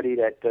he studied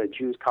at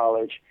Jews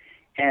College,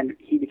 and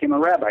he became a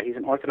rabbi. He's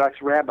an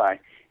Orthodox rabbi,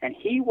 and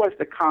he was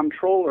the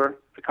comptroller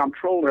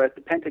at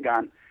the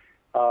Pentagon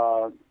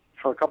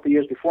for a couple of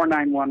years before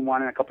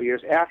 9/11 and a couple of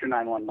years after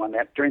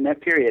 9/11. During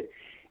that period,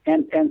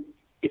 and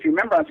if you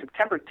remember, on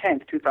September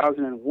 10th,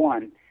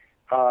 2001,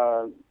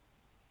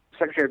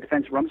 Secretary of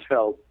Defense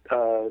Rumsfeld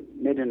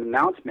made an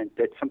announcement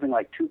that something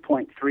like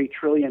 $2.3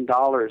 trillion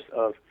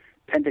of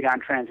Pentagon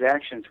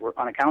transactions were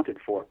unaccounted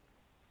for.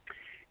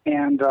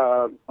 And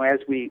as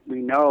we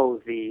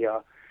know,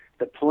 the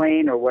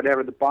plane or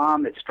whatever, the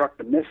bomb that struck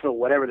the missile,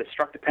 whatever that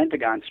struck the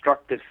Pentagon,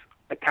 struck this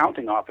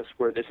accounting office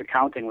where this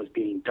accounting was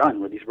being done,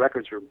 where these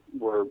records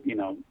were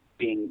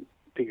being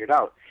figured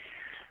out.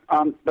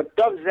 But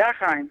Dov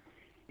Zakheim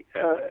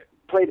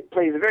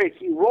plays a very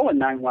key role in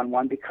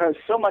 9/11 because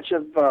so much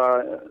of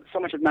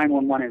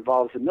 9/11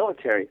 involves the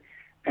military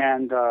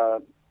and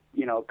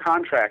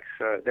contracts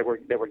that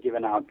were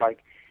given out.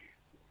 Like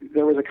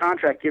there was a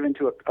contract given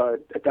to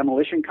a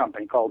demolition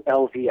company called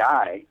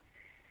LVI,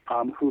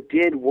 who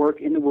did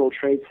work in the World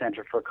Trade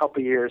Center for a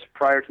couple of years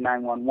prior to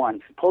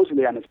 9/11,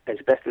 supposedly on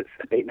asbestos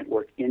abatement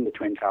work in the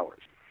Twin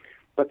Towers.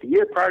 But the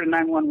year prior to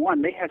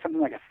 9/11, they had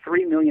something like a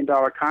 $3 million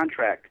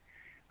contract,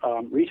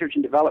 research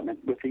and development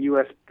with the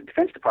U.S.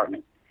 Defense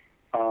Department,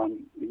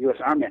 the U.S.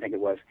 Army, I think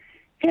it was.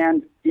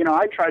 And,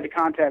 I tried to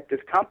contact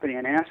this company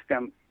and ask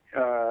them,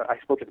 I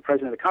spoke to the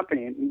president of the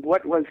company, and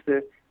what was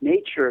the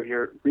nature of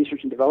your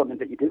research and development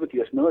that you did with the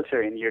U.S.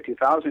 military in the year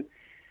 2000?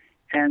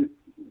 And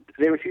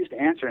they refused to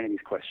answer any of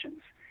these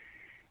questions.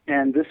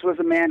 And this was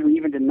a man who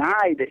even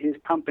denied that his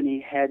company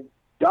had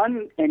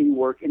done any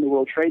work in the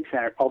World Trade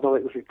Center, although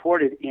it was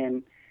reported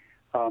in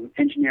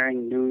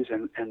Engineering News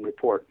and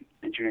Report.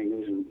 Engineering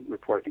News and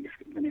Report, I think is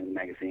the name of the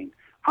magazine.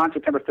 On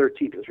September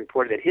 13th, it was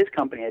reported that his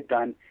company had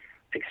done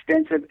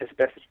extensive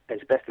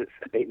asbestos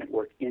abatement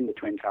work in the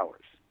Twin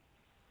Towers.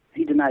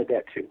 He denied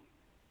that too.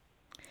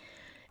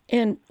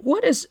 And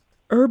what is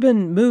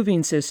Urban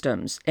Moving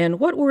Systems, and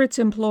what were its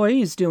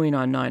employees doing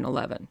on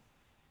 9/11?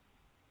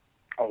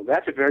 Oh,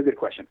 that's a very good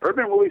question.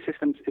 Urban Moving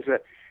Systems is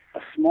a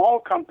small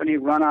company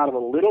run out of a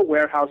little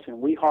warehouse in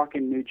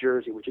Weehawken, New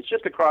Jersey, which is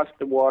just across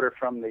the water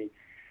from the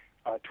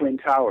Twin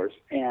Towers.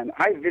 And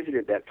I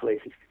visited that place.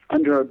 It's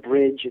under a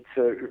bridge.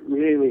 It's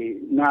really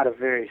not a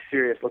very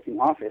serious-looking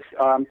office.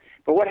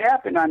 But what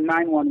happened on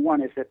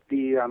 9/11 is that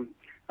the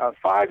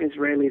 5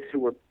 Israelis who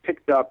were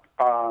picked up,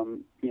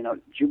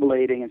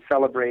 jubilating and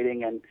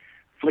celebrating and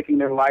flicking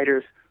their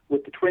lighters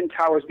with the Twin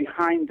Towers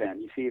behind them.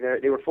 You see,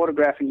 they were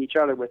photographing each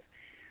other with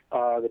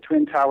the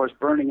Twin Towers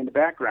burning in the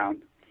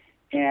background.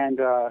 And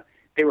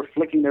they were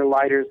flicking their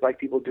lighters like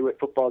people do at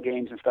football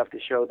games and stuff to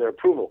show their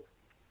approval.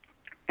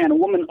 And a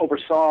woman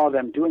oversaw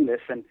them doing this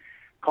and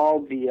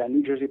called the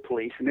New Jersey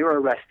police, and they were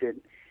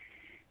arrested.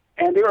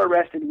 And they were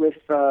arrested with,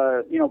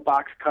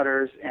 box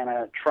cutters and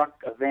a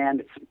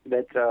van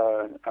that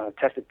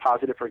tested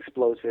positive for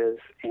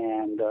explosives.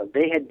 And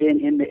they had been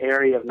in the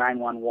area of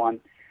 911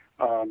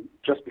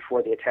 just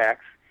before the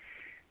attacks.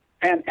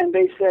 And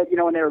they said,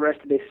 when they were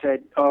arrested, they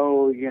said,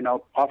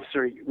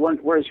 officer,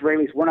 we're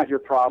Israelis, we're not your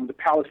problem. The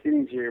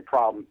Palestinians are your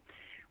problem.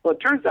 Well, it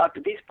turns out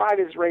that these 5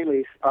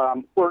 Israelis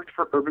worked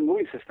for Urban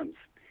Moving Systems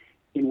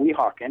in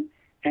Weehawken,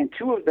 and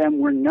 2 of them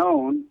were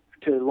known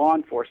to law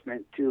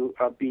enforcement to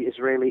be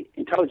Israeli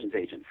intelligence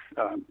agents,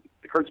 the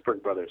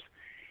Hertzberg brothers.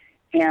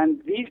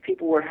 And these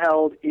people were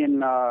held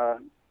in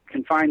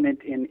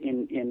confinement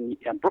in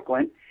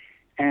Brooklyn,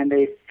 and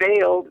they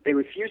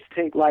refused to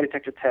take lie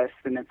detector tests,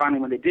 and then finally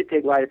when they did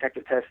take lie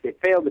detector tests, they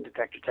failed the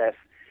detector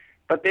tests,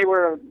 but they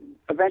were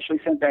eventually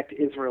sent back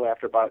to Israel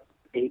after about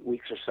 8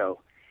 weeks or so.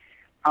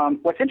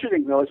 What's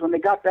interesting, though, is when they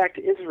got back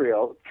to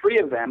Israel, 3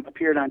 of them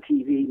appeared on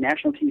TV,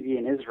 national TV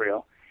in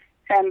Israel,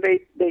 and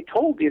they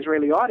told the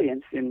Israeli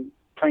audience in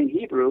plain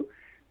Hebrew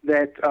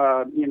that,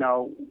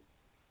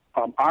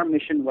 our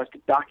mission was to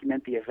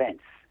document the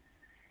events,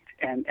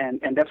 and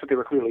that's what they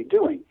were clearly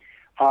doing.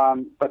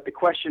 But the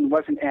question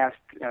wasn't asked,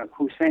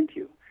 who sent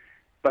you?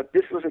 But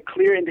this was a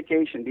clear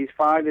indication. These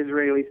 5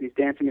 Israelis, these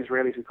dancing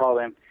Israelis, we call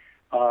them,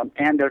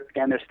 and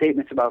their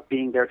statements about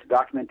being there to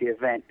document the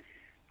event,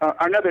 are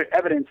another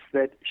evidence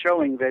that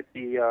showing that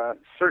the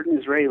certain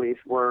Israelis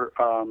were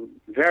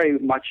very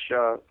much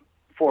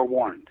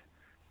forewarned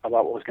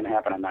about what was going to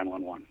happen on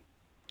 9/11.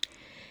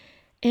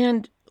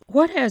 And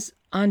what has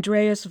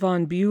Andreas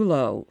von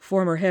Bülow,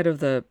 former head of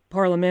the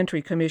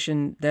parliamentary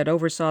commission that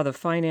oversaw the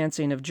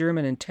financing of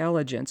German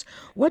intelligence,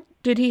 what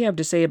did he have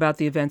to say about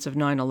the events of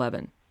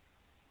 9/11?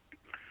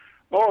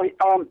 Oh,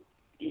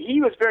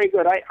 he was very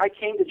good. I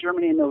came to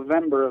Germany in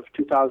November of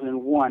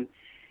 2001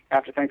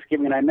 after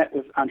Thanksgiving, and I met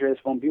with Andreas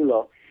von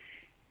Bülow.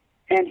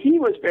 And he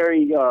was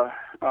very,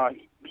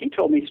 he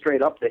told me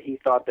straight up that he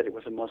thought that it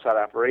was a Mossad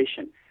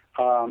operation.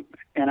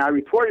 And I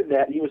reported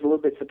that, and he was a little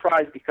bit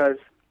surprised because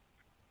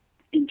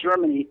in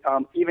Germany,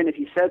 even if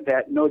he said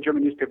that, no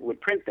German newspaper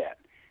would print that.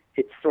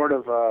 It's sort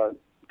of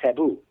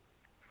taboo.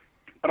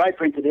 But I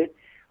printed it.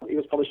 It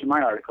was published in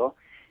my article.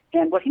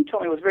 And what he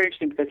told me was very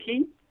interesting because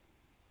he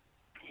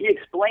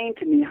explained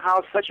to me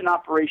how such an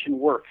operation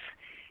works.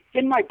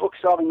 In my book,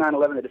 Solving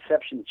 9/11, The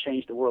Deception That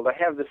Changed the World, I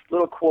have this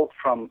little quote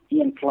from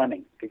Ian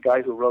Fleming, the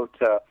guy who wrote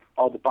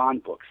all the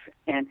Bond books.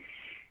 And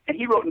And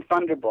he wrote in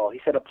Thunderball,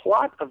 he said, a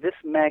plot of this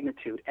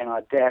magnitude and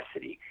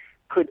audacity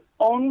could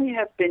only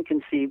have been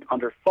conceived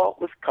under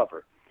faultless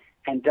cover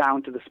and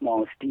down to the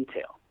smallest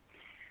detail.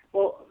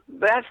 Well,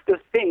 that's the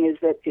thing, is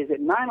that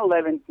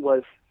 9/11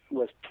 was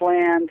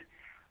planned,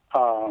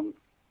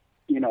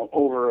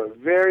 over a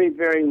very,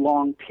 very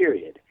long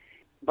period.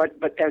 But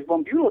as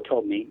von Bülow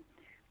told me,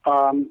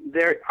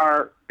 there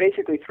are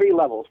basically three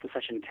levels to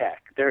such an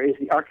attack. There is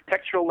the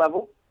architectural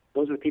level.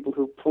 Those are the people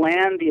who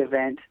plan the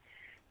event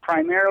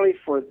primarily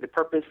for the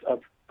purpose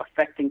of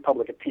affecting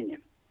public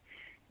opinion.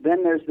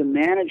 Then there's the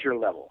manager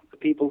level, the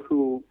people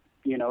who,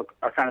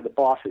 are kind of the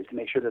bosses to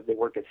make sure that the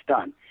work gets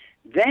done.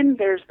 Then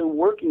there's the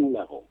working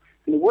level.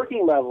 And the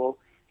working level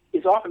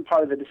is often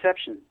part of the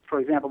deception. For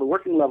example, the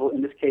working level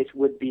in this case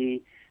would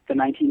be the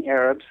 19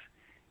 Arabs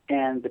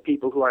and the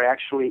people who are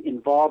actually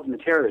involved in the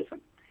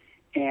terrorism.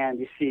 And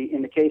you see,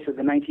 in the case of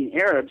the 19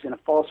 Arabs, in a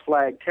false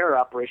flag terror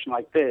operation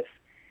like this,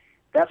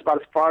 that's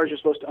about as far as you're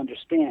supposed to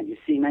understand. You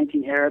see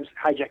 19 Arabs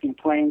hijacking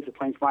planes, the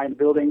planes fly into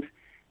buildings.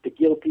 The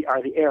guilty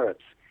are the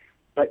Arabs.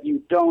 But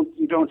you don't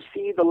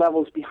see the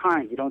levels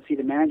behind. You don't see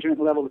the management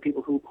level, the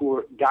people who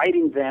are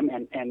guiding them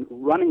and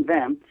running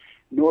them,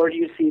 nor do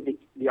you see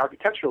the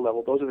architectural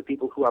level. Those are the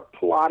people who are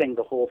plotting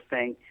the whole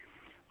thing,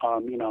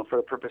 for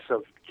the purpose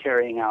of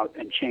carrying out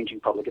and changing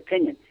public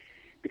opinion.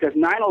 Because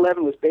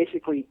 9/11 was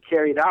basically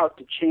carried out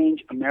to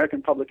change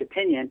American public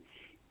opinion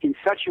in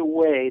such a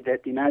way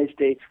that the United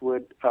States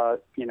would,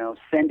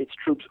 send its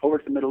troops over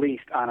to the Middle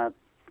East on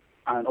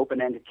an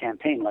open-ended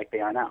campaign like they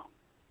are now.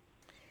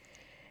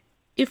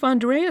 If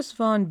Andreas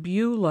von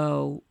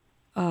Bülow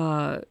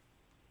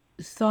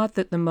thought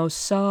that the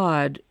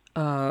Mossad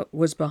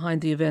was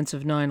behind the events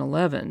of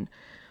 9/11,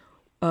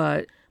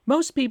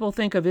 most people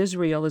think of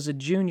Israel as a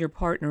junior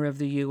partner of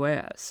the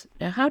U.S.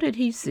 Now, how did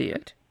he see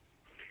it?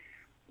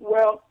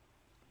 Well,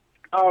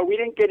 we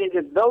didn't get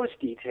into those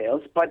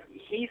details, but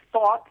he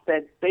thought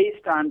that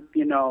based on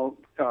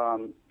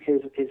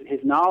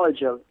his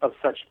knowledge of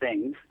such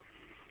things,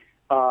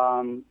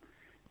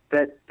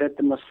 that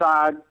the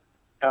Mossad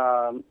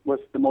was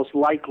the most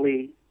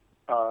likely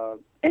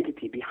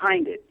entity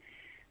behind it.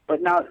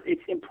 But now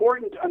it's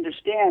important to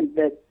understand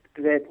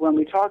that when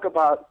we talk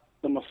about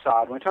the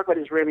Mossad, when we talk about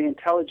Israeli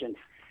intelligence,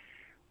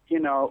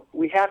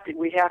 we have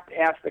to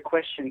ask the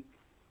question,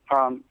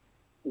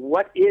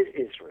 what is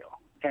Israel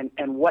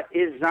and what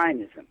is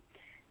Zionism?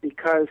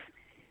 Because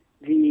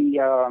the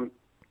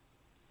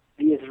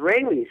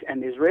Israelis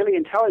and the Israeli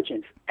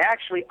intelligence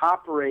actually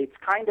operates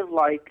kind of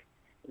like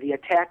the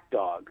attack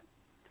dog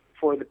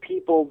for the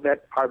people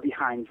that are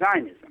behind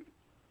Zionism.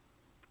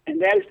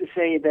 And that is to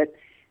say that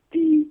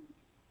the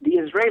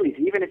Israelis,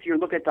 even if you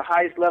look at the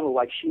highest level,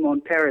 like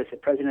Shimon Peres, the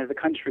president of the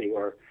country,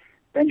 or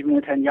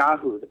Benjamin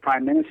Netanyahu, the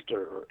prime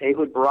minister, or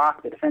Ehud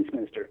Barak, the defense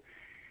minister,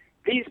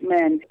 these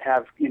men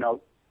have,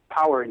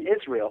 power in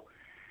Israel,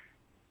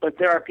 but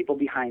there are people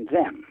behind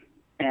them.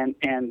 And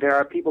there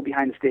are people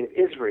behind the state of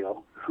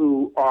Israel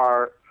who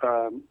are,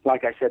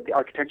 like I said, the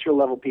architectural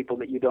level people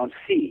that you don't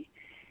see.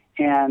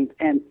 And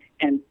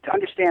to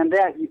understand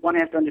that, you want to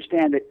have to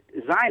understand that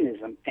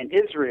Zionism and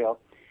Israel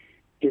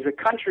is a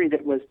country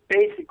that was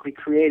basically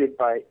created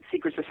by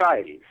secret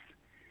societies,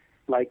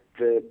 like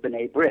the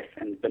B'nai B'rith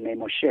and B'nai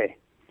Moshe.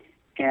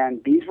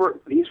 And these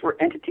were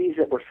entities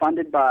that were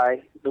funded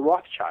by the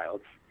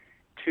Rothschilds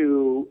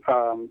to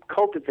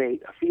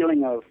cultivate a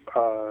feeling of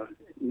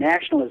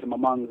nationalism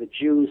among the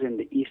Jews in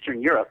the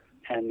Eastern Europe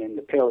and in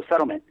the Pale of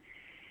Settlement.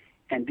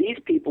 And these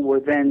people were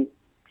then,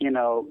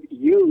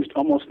 used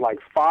almost like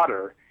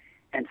fodder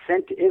and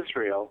sent to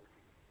Israel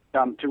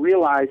to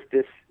realize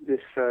this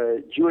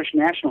Jewish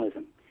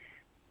nationalism.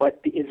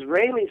 But the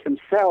Israelis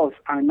themselves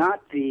are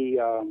not the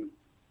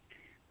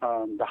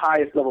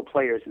highest level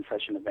players in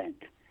such an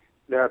event.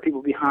 There are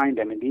people behind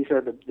them, and these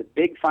are the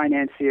big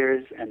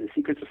financiers and the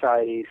secret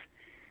societies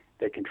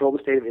that control the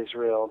state of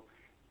Israel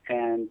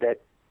and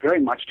that very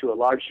much to a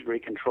large degree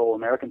control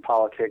American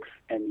politics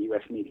and the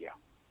U.S. media.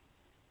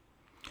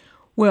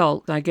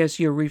 Well, I guess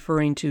you're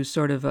referring to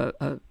sort of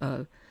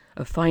a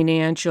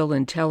financial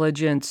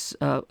intelligence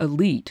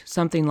elite,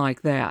 something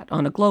like that,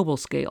 on a global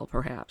scale,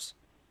 perhaps.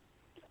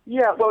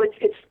 Yeah, well,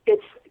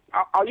 it's.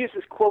 I'll use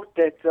this quote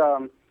that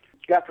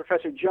got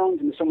Professor Jones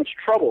into so much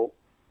trouble,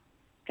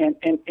 and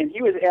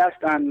he was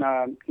asked on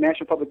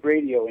National Public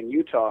Radio in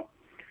Utah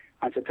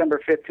on September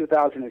 5th,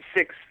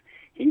 2006.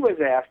 He was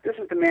asked. This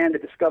is the man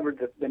that discovered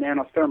the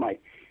nanothermite.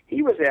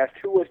 He was asked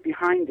who was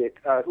behind it.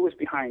 Who was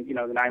behind the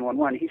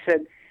 911? He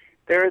said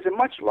there is a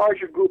much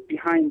larger group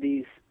behind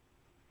these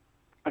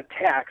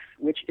attacks,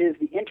 which is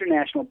the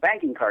international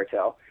banking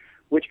cartel,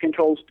 which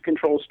controls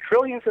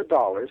trillions of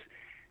dollars,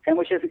 and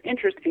which has an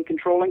interest in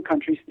controlling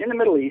countries in the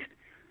Middle East,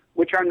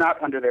 which are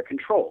not under their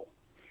control.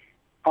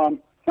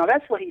 Now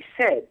that's what he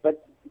said,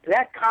 but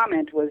that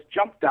comment was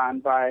jumped on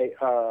by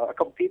a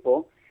couple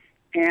people,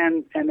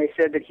 and they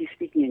said that he's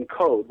speaking in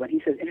code. When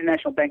he says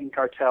international banking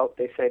cartel,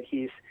 they said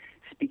he's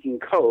speaking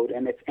code,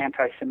 and it's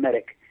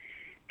anti-Semitic.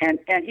 And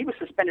he was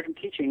suspended from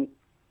teaching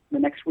the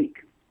next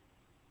week.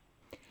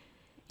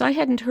 I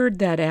hadn't heard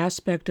that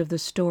aspect of the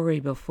story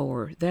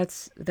before.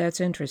 That's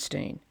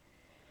interesting.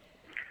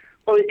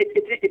 Well,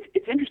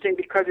 it's interesting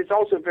because it's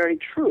also very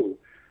true.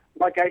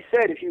 Like I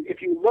said,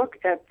 if you look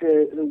at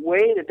the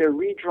way that they're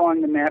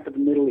redrawing the map of the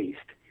Middle East,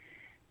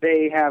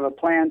 they have a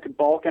plan to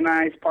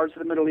Balkanize parts of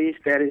the Middle East,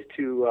 that is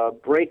to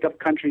break up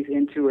countries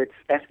into its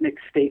ethnic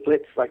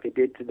statelets, like they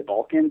did to the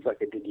Balkans, like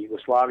they did to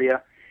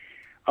Yugoslavia.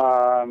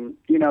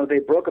 They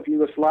broke up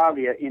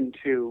Yugoslavia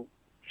into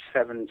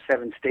seven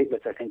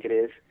statelets, I think it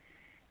is.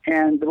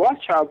 And the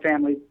Rothschild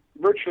family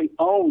virtually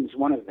owns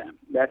one of them.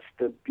 That's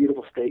the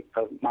beautiful state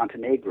of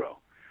Montenegro.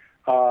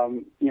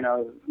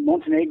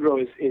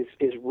 Montenegro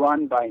is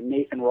run by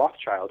Nathan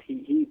Rothschild.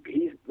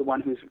 He's the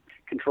one who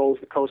controls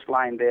the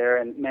coastline there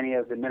and many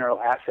of the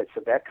mineral assets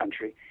of that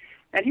country.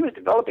 And he was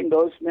developing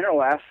those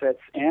mineral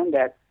assets and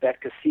that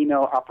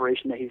casino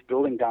operation that he's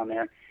building down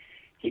there.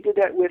 He did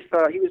that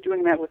he was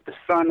doing that with the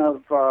son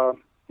of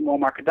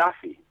Muammar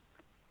Gaddafi,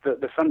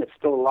 the son that's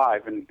still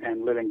alive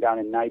and living down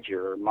in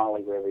Niger or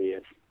Mali, wherever he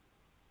is.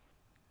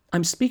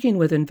 I'm speaking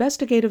with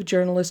investigative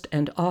journalist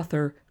and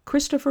author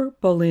Christopher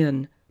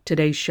Bollyn.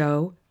 Today's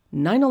show,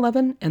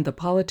 9/11 and the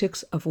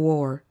Politics of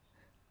War.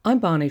 I'm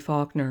Bonnie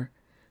Faulkner.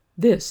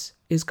 This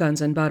is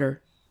Guns and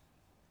Butter.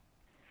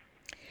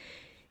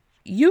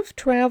 You've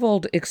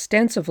traveled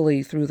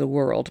extensively through the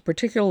world,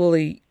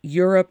 particularly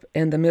Europe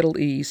and the Middle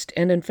East,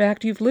 and in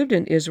fact, you've lived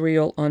in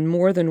Israel on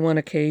more than one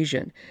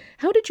occasion.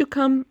 How did you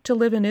come to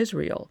live in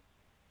Israel?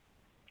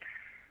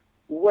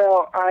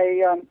 Well,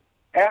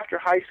 after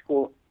high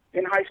school,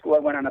 I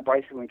went on a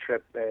bicycling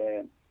trip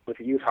with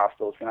the youth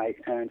hostels, and I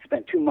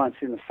spent 2 months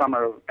in the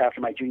summer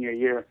after my junior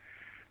year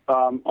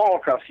all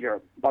across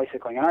Europe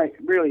bicycling, and I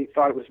really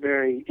thought it was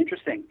very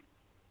interesting.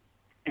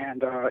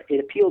 And it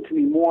appealed to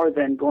me more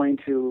than going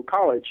to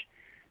college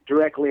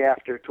directly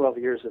after 12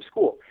 years of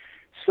school.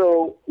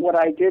 So what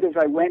I did is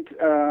I worked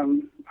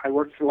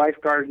for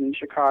lifeguard in the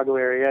Chicago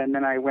area, and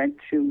then I went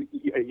to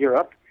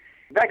Europe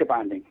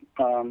vagabonding,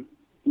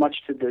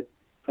 much to the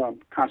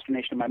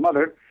consternation of my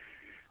mother.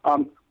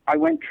 I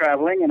went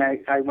traveling, and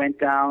I went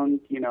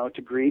down,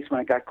 to Greece when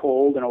it got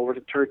cold, and over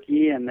to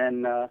Turkey, and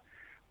then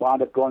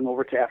wound up going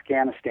over to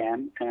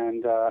Afghanistan.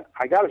 And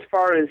I got as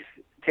far as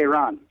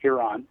Tehran,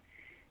 Iran.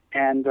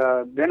 And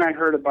then I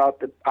heard about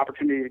the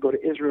opportunity to go to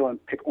Israel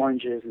and pick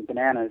oranges and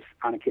bananas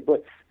on a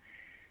kibbutz.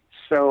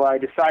 So I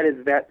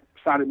decided that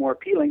sounded more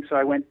appealing. So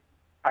I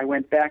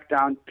went back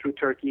down through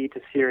Turkey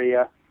to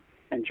Syria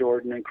and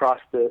Jordan and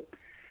crossed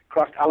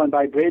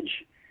Allenby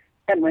Bridge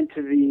and went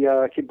to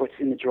the kibbutz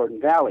in the Jordan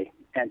Valley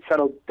and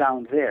settled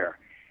down there.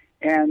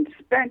 And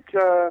I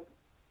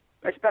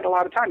spent a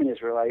lot of time in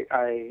Israel.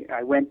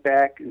 I went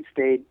back and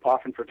stayed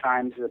often for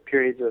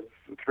periods of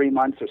 3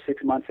 months or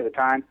 6 months at a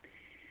time.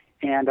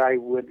 And I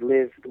would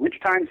live the winter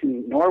times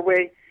in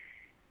Norway,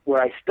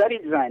 where I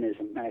studied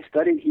Zionism, and I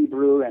studied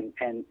Hebrew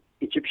and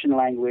Egyptian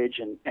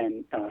language and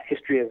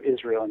history of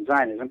Israel and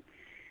Zionism.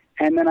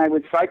 And then I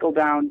would cycle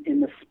down in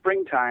the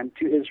springtime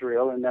to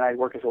Israel, and then I'd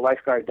work as a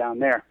lifeguard down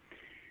there.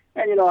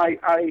 And, I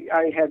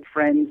had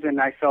friends,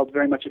 and I felt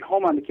very much at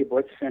home on the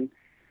kibbutz, and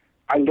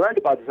I learned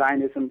about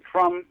Zionism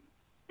from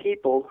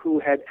people who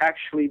had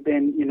actually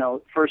been,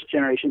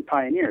 first-generation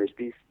pioneers,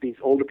 these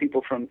older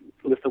people from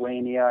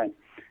Lithuania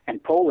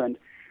and Poland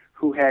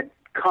who had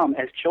come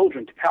as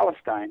children to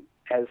Palestine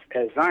as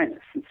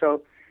Zionists. And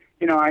so,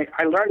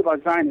 I learned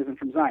about Zionism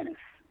from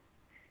Zionists.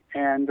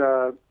 And,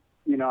 I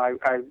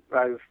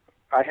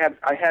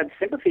had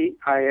sympathy.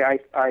 I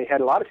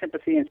had a lot of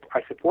sympathy, and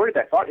I supported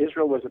that. I thought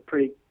Israel was a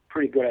pretty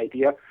good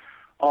idea,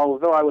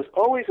 although I was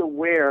always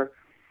aware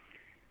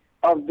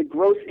of the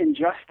gross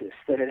injustice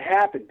that had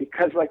happened,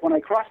 because like when I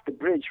crossed the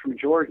bridge from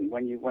Jordan,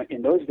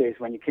 in those days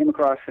when you came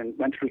across and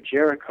went through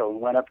Jericho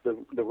and went up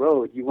the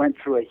road, you went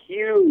through a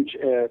huge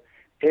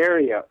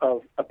area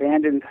of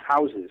abandoned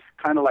houses,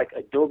 kind of like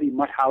adobe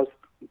mud huts,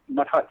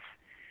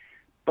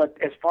 but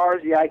as far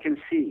as the eye can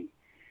see.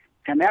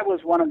 And that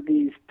was one of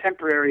these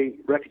temporary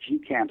refugee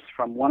camps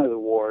from one of the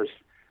wars,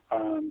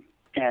 and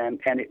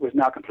it was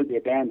now completely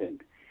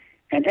abandoned.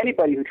 And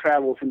anybody who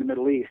travels in the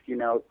Middle East,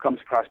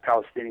 comes across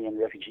Palestinian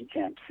refugee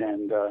camps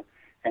and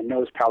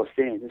knows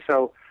Palestinians. And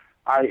so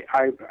I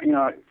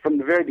from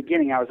the very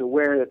beginning, I was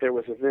aware that there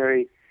was a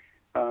very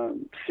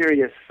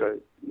serious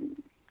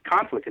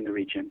conflict in the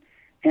region.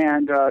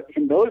 And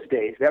in those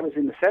days, that was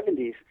in the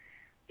 70s,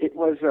 it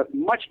was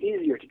much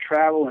easier to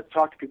travel and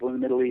talk to people in the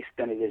Middle East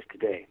than it is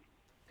today.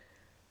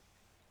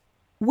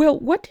 Well,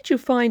 what did you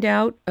find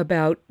out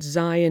about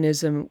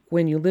Zionism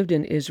when you lived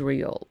in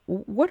Israel?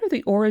 What are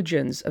the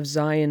origins of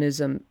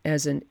Zionism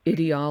as an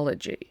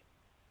ideology?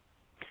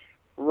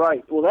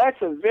 Right. Well,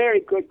 that's a very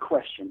good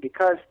question,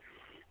 because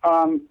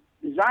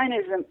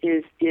Zionism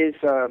is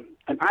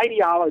an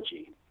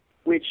ideology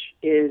which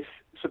is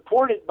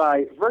supported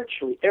by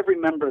virtually every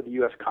member of the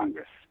U.S.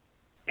 Congress.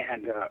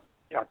 And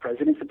our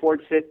president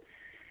supports it.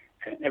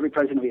 And every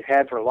president we've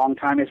had for a long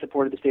time has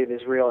supported the State of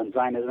Israel and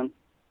Zionism.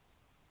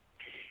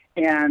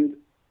 And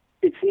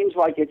it seems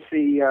like it's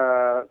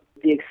the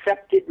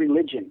accepted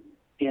religion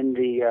in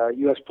the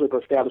U.S. political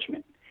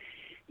establishment.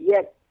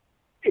 Yet,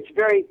 it's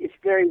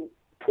very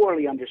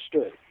poorly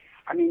understood.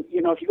 I mean,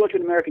 if you go to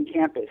an American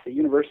campus, a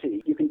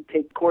university, you can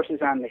take courses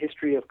on the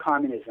history of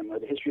communism or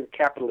the history of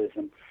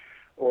capitalism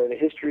or the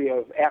history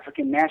of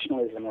African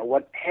nationalism or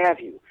what have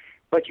you,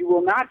 but you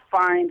will not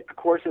find a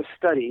course of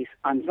studies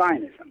on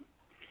Zionism.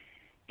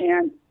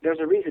 And there's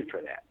a reason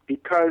for that,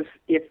 because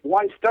if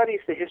one studies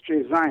the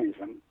history of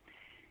Zionism,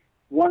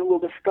 one will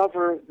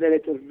discover that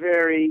it's a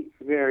very,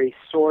 very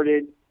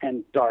sordid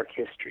and dark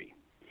history.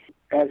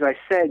 As I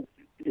said,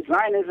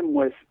 Zionism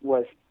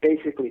was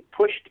basically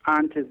pushed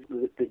onto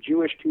the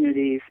Jewish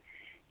communities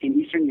in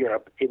Eastern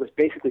Europe. It was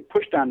basically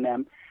pushed on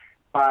them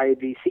by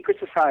the secret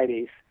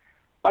societies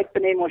like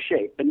B'nai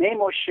Moshe. B'nai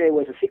Moshe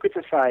was a secret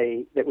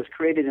society that was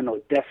created in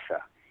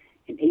Odessa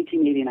in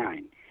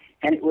 1889,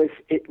 and it was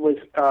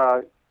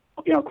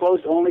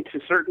closed only to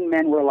certain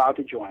men were allowed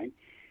to join.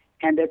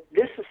 And that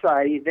this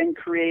society then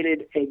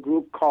created a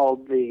group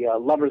called the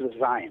Lovers of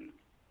Zion.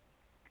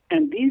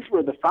 And these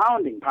were the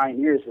founding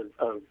pioneers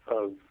of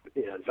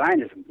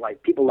Zionism,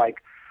 like people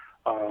like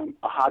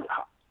Ahad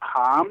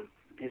Ha'am.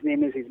 His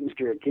name is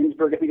Mr.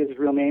 Ginsburg, I think is his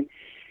real name.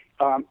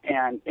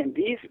 And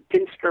these,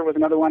 Pinsker was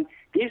another one.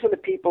 These are the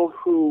people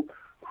who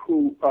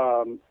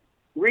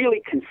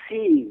really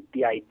conceived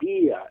the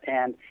idea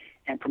and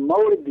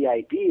promoted the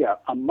idea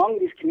among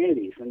these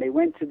communities. And they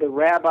went to the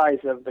rabbis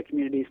of the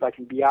communities like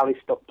in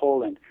Bialystok,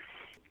 Poland,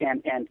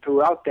 and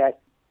throughout that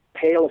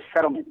Pale of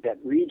Settlement, that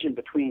region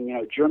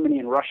between Germany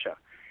and Russia,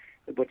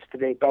 what's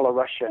today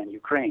Belarus and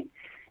Ukraine.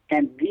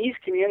 And these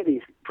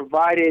communities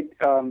provided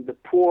the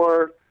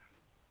poor,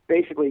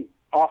 basically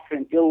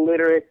often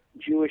illiterate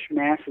Jewish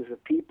masses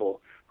of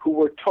people who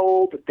were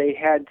told that they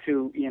had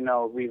to,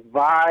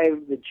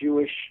 revive the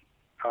Jewish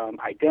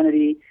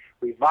identity,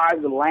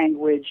 revive the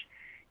language.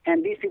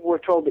 And these people were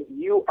told that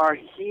you are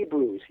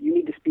Hebrews, you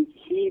need to speak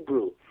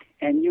Hebrew,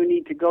 and you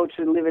need to go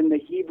to live in the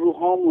Hebrew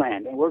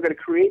homeland, and we're going to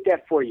create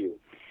that for you.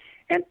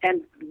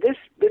 And this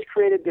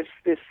created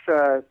this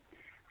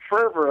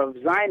fervor of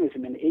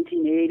Zionism in the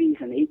 1880s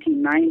and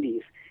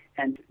 1890s.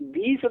 And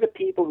these are the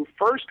people who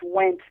first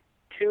went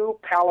to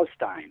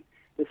Palestine.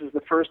 This is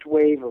the first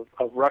wave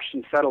of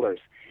Russian settlers.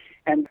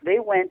 And they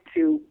went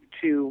to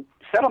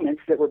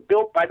settlements that were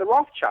built by the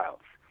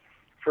Rothschilds.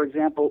 For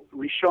example,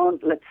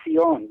 Rishon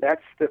LeZion,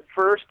 that's the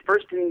first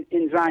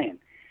in Zion.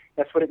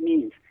 That's what it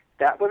means.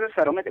 That was a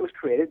settlement that was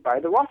created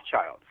by the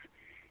Rothschilds.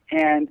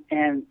 And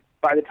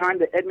by the time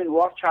that Edmund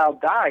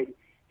Rothschild died,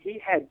 he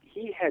had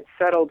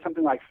settled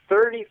something like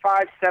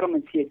 35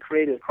 settlements he had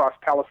created across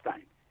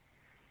Palestine,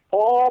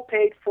 all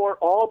paid for,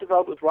 all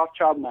developed with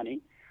Rothschild money,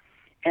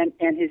 and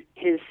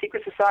his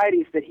secret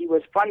societies that he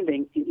was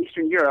funding in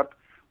Eastern Europe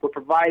were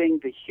providing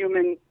the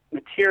human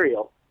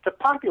material to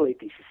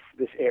populate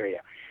this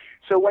area.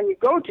 So when you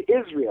go to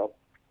Israel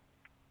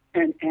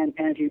and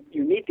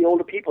you meet the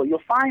older people, you'll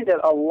find that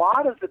a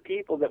lot of the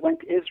people that went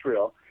to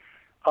Israel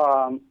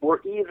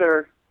were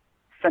either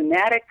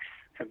fanatics,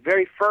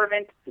 very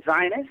fervent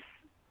Zionists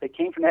that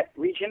came from that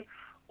region,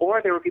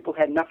 or there were people who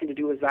had nothing to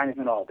do with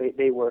Zionism at all.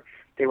 They were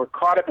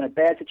caught up in a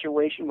bad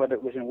situation, whether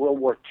it was in World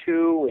War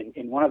II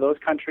in one of those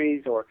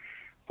countries,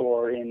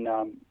 or in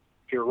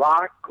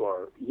Iraq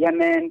or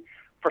Yemen.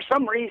 For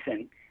some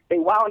reason, they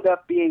wound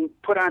up being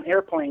put on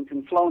airplanes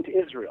and flown to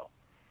Israel.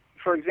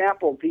 For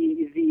example,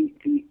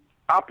 the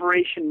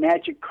Operation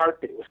Magic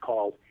Carpet, it was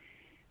called,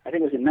 I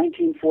think it was in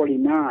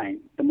 1949,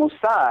 the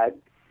Mossad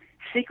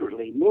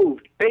secretly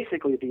moved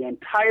basically the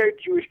entire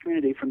Jewish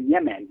community from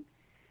Yemen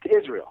to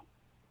Israel.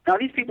 Now,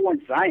 these people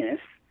weren't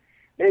Zionists.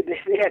 They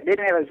didn't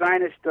have a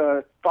Zionist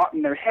thought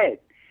in their head,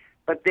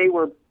 but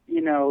the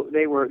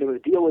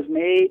deal was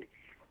made,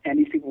 and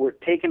these people were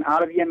taken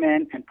out of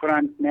Yemen and put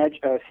on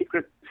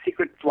secret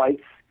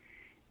flights.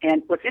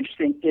 And what's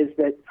interesting is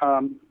that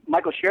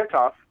Michael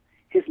Chertoff,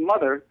 his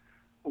mother,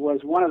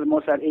 was one of the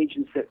Mossad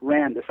agents that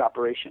ran this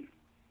operation.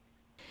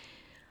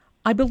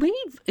 I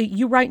believe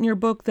you write in your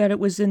book that it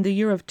was in the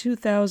year of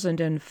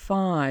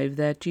 2005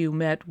 that you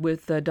met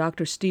with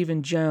Dr.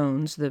 Stephen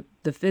Jones,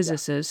 the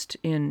physicist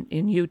in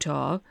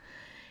Utah,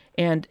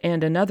 and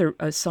another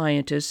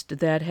scientist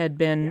that had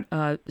been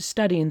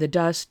studying the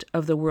dust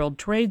of the World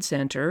Trade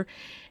Center,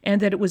 and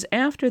that it was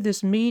after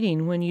this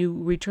meeting when you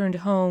returned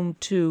home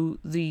to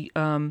the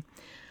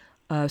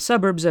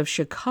suburbs of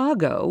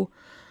Chicago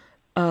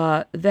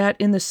that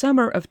in the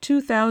summer of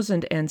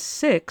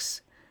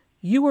 2006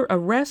 you were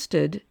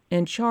arrested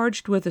and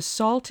charged with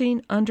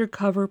assaulting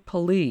undercover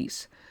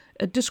police.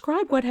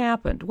 Describe what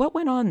happened. What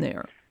went on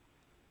there?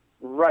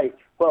 Right.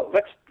 Well,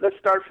 let's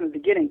start from the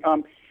beginning.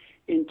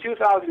 In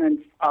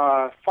 2005,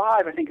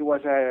 I think it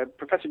was,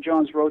 Professor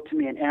Jones wrote to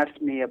me and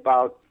asked me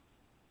about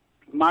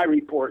my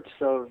reports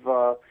of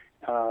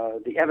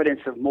the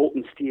evidence of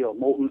molten steel,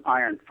 molten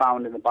iron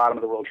found in the bottom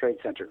of the World Trade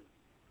Center,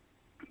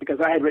 because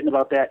I had written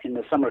about that in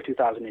the summer of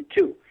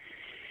 2002.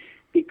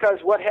 Because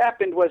what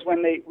happened was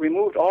when they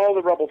removed all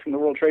the rubble from the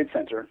World Trade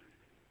Center,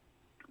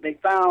 they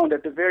found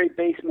at the very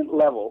basement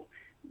level,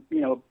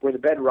 where the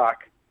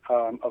bedrock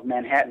of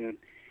Manhattan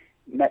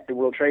met the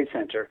World Trade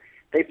Center,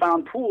 they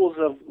found pools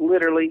of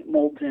literally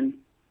molten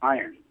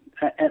iron.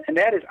 and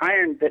that is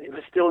iron that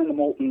was still in the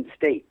molten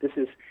state. This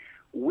is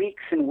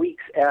weeks and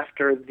weeks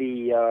after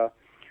the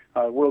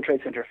World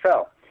Trade Center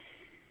fell.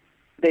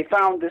 They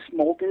found this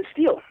molten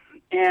steel,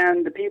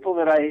 and the people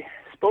that I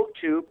spoke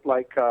to,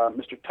 like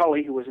Mr.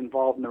 Tully, who was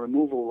involved in the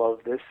removal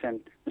of this, and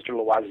Mr.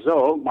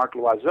 Loiseau, Marc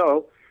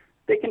Loiseau,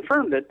 they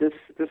confirmed that this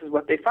is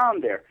what they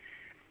found there.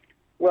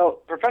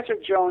 Well, Professor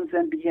Jones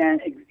then began,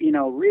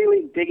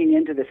 really digging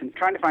into this and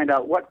trying to find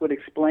out what would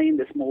explain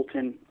this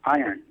molten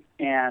iron.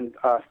 And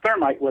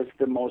thermite was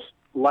the most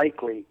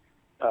likely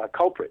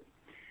culprit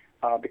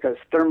because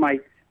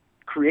thermite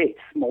creates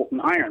molten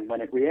iron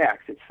when it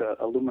reacts. It's an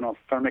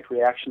aluminothermic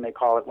reaction, they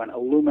call it, when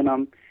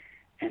aluminum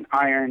and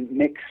iron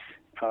mix.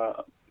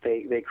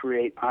 They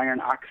create iron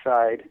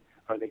oxide,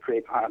 or they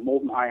create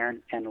molten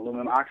iron and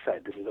aluminum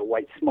oxide. This is a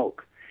white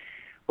smoke.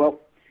 Well,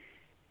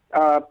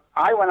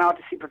 I went out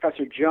to see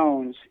Professor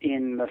Jones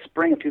in the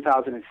spring of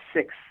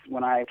 2006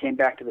 when I came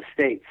back to the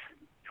States.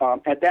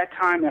 At that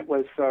time, I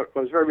was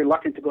very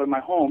reluctant to go to my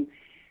home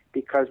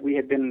because we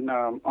had been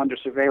under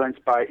surveillance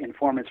by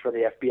informants for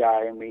the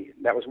FBI, and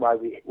that was why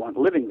we weren't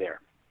living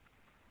there.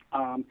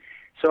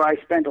 So I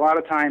spent a lot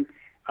of time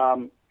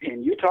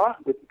in Utah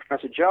with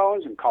Professor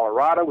Jones, in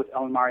Colorado with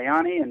Ellen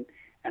Mariani, and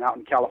out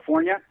in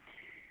California.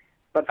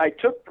 But I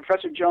took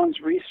Professor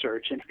Jones'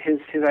 research and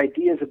his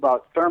ideas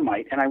about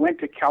thermite, and I went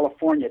to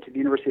California, to the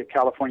University of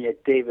California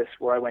at Davis,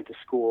 where I went to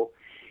school.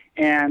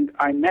 And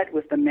I met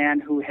with the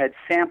man who had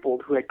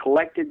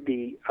collected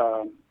the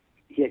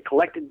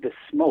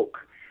smoke.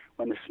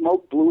 When the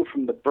smoke blew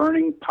from the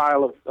burning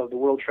pile of the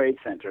World Trade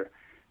Center,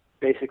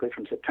 basically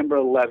from September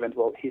 11th,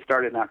 well, he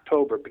started in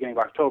October, beginning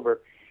of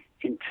October,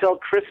 until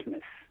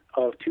Christmas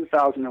of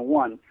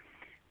 2001,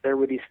 there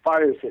were these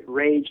fires that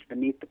raged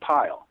beneath the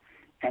pile.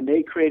 And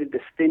they created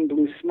this thin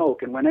blue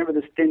smoke. And whenever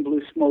this thin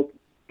blue smoke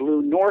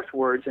blew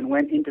northwards and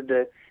went into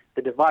the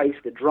device,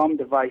 the drum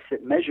device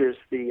that measures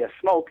the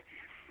smoke,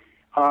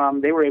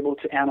 they were able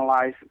to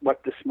analyze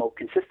what the smoke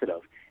consisted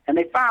of. And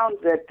they found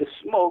that the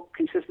smoke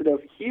consisted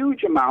of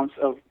huge amounts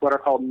of what are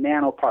called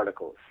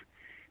nanoparticles.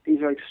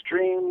 These are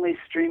extremely,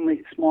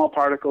 extremely small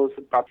particles,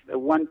 about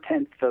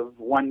 1/10 of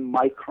 1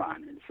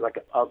 micron. It's like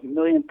a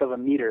millionth of a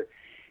meter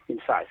in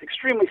size,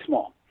 extremely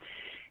small.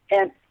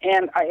 And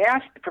I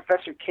asked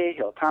Professor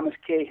Cahill, Thomas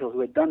Cahill,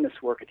 who had done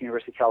this work at the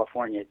University of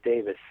California at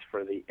Davis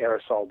for the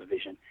aerosol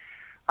division,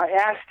 I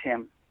asked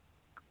him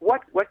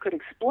what could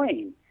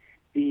explain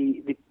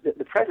the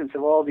presence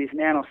of all these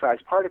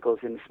nano-sized particles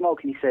in the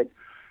smoke, and he said,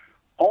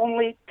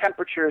 only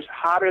temperatures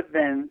hotter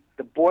than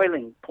the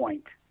boiling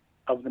point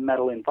of the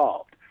metal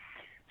involved.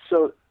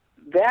 So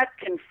that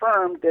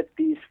confirmed that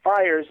these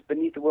fires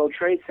beneath the World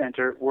Trade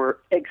Center were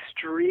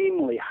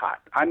extremely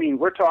hot. I mean,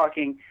 we're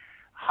talking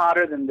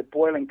hotter than the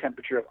boiling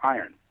temperature of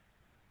iron.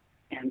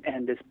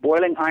 And this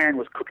boiling iron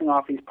was cooking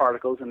off these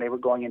particles, and they were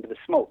going into the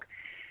smoke.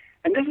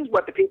 And this is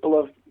what the people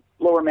of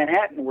Lower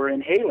Manhattan were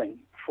inhaling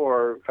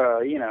for,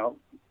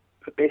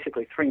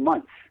 basically 3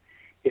 months.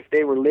 If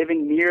they were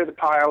living near the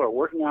pile or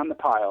working on the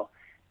pile,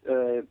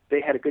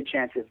 they had a good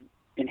chance of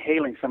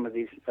inhaling some of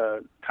these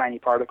tiny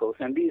particles,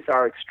 and these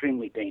are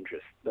extremely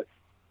dangerous. Let's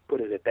put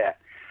it at that.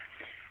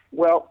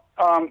 Well,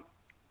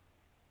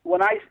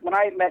 when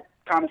I met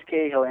Thomas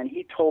Cahill and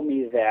he told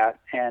me that,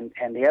 and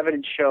the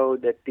evidence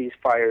showed that these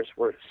fires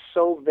were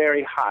so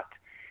very hot,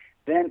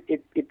 then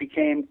it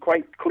became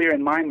quite clear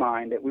in my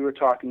mind that we were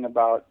talking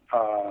about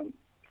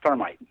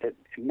thermite, that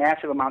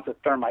massive amounts of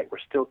thermite were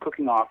still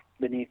cooking off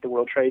beneath the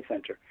World Trade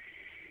Center.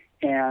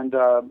 And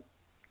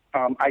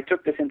I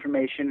took this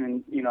information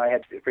and, I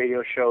had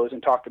radio shows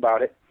and talked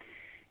about it.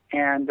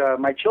 And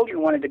my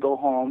children wanted to go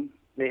home.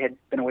 They had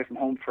been away from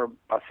home for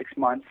about 6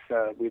 months.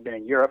 We'd been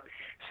in Europe.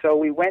 So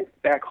we went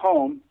back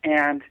home,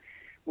 and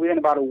within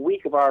about a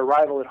week of our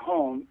arrival at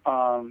home,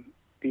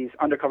 these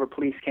undercover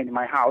police came to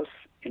my house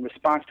in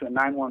response to a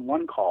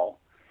 911 call.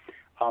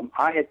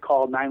 I had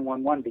called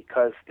 911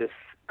 because this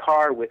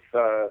car with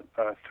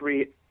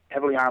 3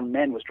 heavily armed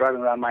men was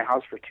driving around my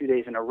house for 2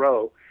 days in a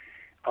row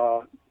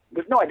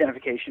with no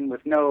identification,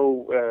 with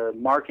no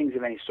markings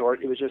of any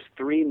sort. It was just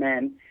 3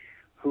 men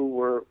who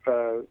were,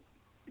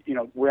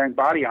 wearing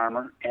body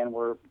armor and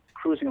were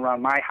cruising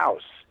around my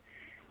house.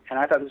 And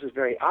I thought this was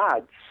very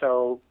odd.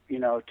 So,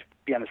 to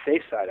be on the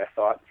safe side,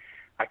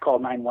 I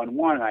called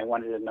 911 and I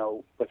wanted to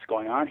know what's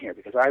going on here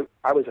because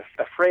I was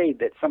afraid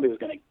that somebody was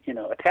going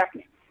to, attack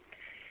me.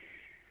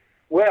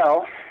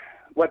 Well,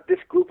 what this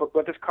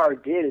car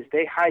did is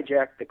they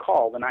hijacked the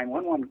call, the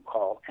 911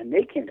 call, and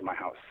they came to my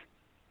house.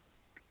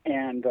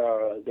 And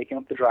they came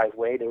up the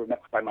driveway. They were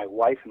met by my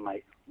wife and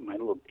my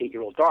little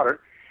 8-year-old daughter.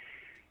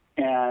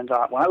 And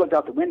when I looked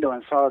out the window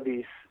and saw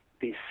these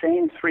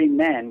same 3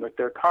 men with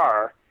their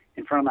car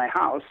in front of my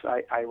house,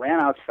 I ran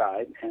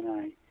outside and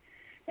I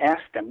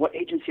asked them, "What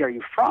agency are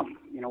you from?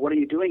 What are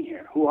you doing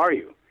here? Who are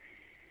you?"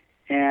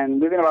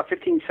 And within about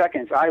 15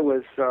 seconds, I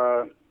was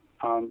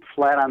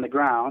flat on the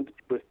ground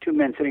with 2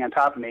 men sitting on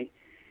top of me.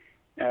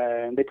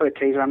 And they put a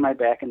taser on my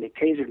back, and they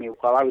tasered me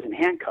while I was in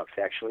handcuffs,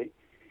 actually.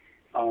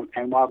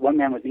 And while one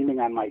man was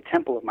kneeling on my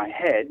temple of my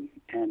head,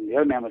 and the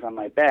other man was on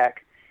my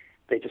back,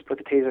 They just put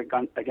the taser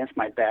gun against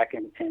my back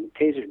and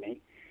tasered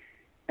me.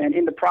 And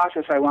in the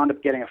process, I wound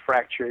up getting a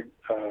fractured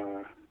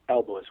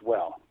elbow as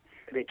well.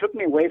 They took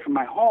me away from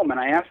my home, and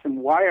I asked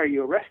them, "Why are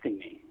you arresting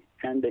me?"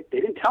 And they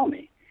didn't tell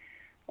me.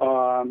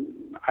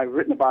 I've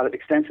written about it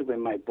extensively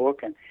in my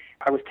book, and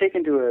I was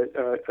taken to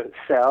a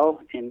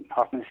cell in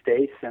Hoffman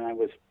Estates, and I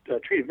was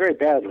treated very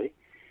badly.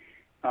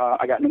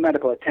 I got no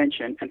medical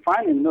attention, and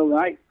finally, in the middle of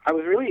the night, I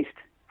was released.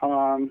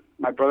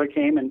 My brother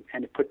came and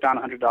put down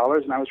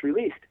 $100, and I was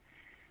released.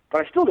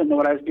 But I still didn't know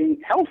what I was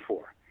being held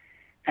for.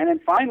 And then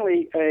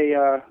finally,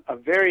 a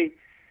very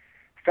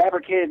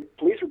fabricated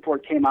police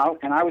report came out,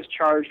 and I was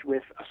charged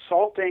with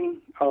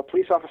assaulting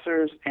police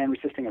officers and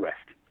resisting arrest.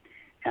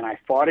 And I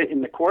fought it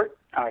in the court.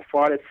 I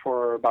fought it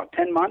for about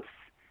 10 months.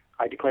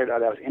 I declared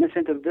that I was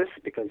innocent of this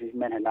because these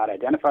men had not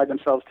identified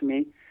themselves to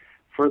me.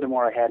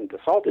 Furthermore, I hadn't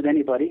assaulted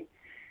anybody,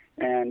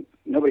 and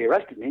nobody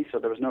arrested me, so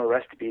there was no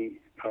arrest to be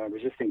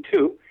resisting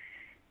to.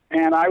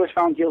 And I was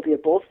found guilty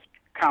of both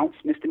counts,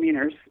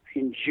 misdemeanors,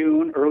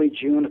 in early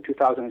June of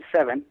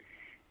 2007.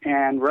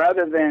 And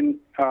rather than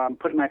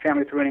putting my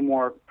family through any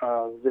more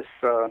of this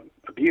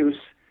abuse,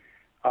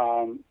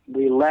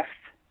 we left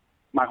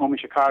my home in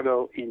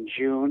Chicago in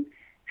June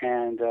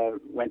and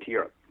went to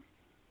Europe.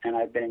 And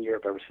I've been in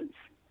Europe ever since.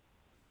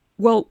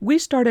 Well, we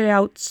started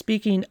out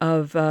speaking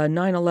of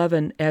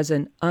 9/11 as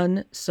an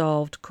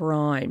unsolved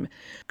crime.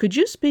 Could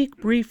you speak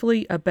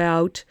briefly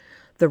about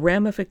the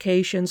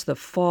ramifications, the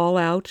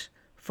fallout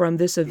from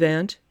this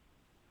event?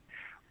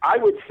 I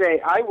would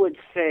say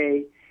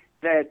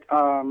that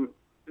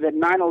that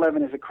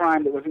 9/11 is a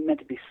crime that wasn't meant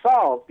to be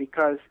solved,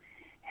 because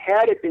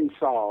had it been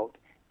solved,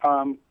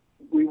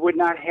 we would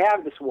not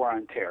have this war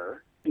on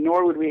terror,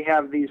 nor would we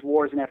have these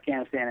wars in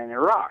Afghanistan and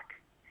Iraq.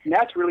 And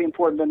that's really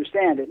important to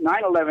understand, that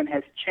 9/11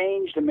 has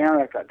changed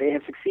America. They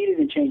have succeeded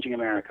in changing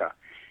America.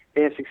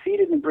 They have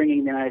succeeded in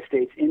bringing the United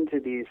States into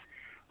these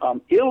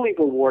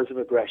illegal wars of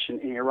aggression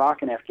in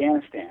Iraq and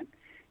Afghanistan.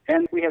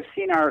 And we have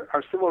seen our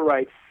civil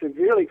rights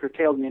severely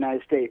curtailed in the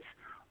United States,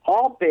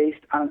 all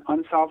based on an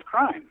unsolved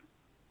crime.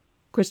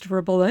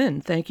 Christopher Bollyn,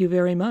 thank you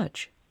very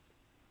much.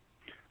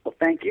 Well,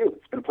 thank you.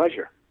 It's been a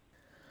pleasure.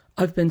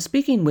 I've been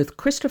speaking with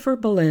Christopher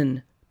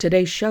Bollyn.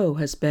 Today's show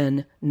has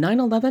been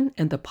 9/11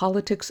 and the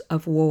Politics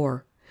of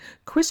War.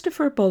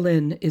 Christopher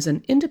Bollyn is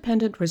an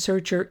independent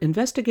researcher,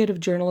 investigative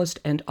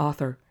journalist, and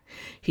author.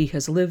 He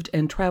has lived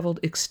and traveled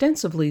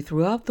extensively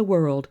throughout the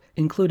world,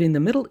 including the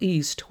Middle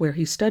East, where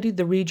he studied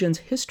the region's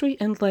history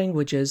and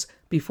languages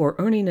before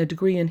earning a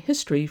degree in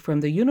history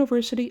from the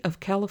University of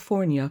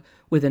California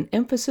with an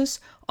emphasis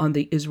on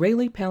the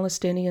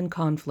Israeli-Palestinian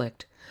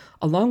conflict.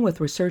 Along with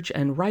research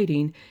and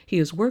writing, he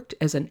has worked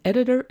as an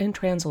editor and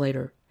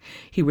translator.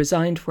 He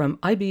resigned from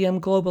IBM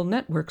Global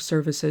Network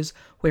Services,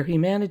 where he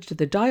managed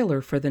the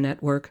dialer for the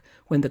network,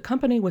 when the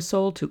company was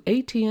sold to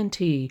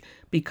AT&T,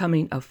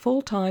 becoming a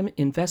full-time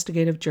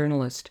investigative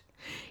journalist.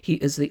 He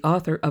is the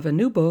author of a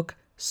new book,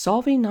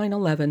 Solving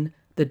 9/11,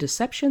 The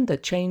Deception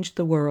That Changed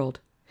the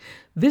World.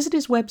 Visit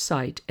his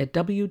website at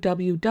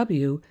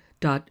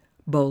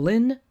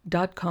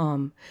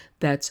www.bollyn.com.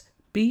 That's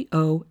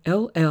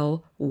BOLLYN.com.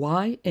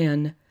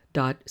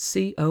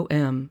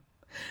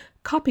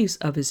 Copies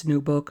of his new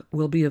book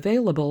will be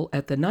available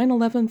at the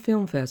 9/11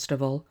 Film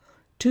Festival,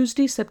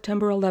 Tuesday,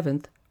 September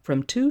 11th,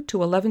 from 2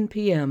 to 11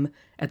 p.m.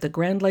 at the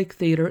Grand Lake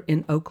Theater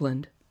in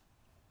Oakland.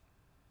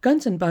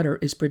 Guns and Butter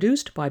is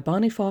produced by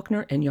Bonnie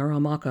Faulkner and Yarrow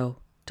Mako.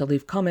 To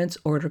leave comments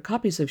or order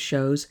copies of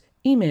shows,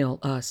 email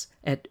us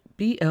at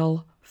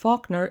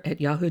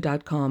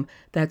blfaulkner@yahoo.com.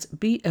 That's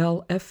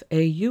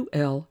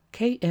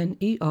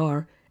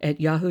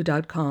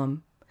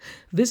BLFAULKNER@yahoo.com.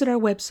 Visit our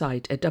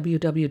website at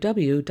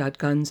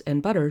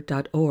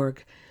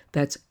www.gunsandbutter.org.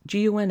 That's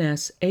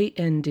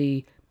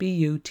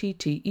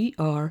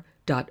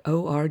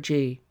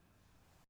GUNSANDBUTTER.org.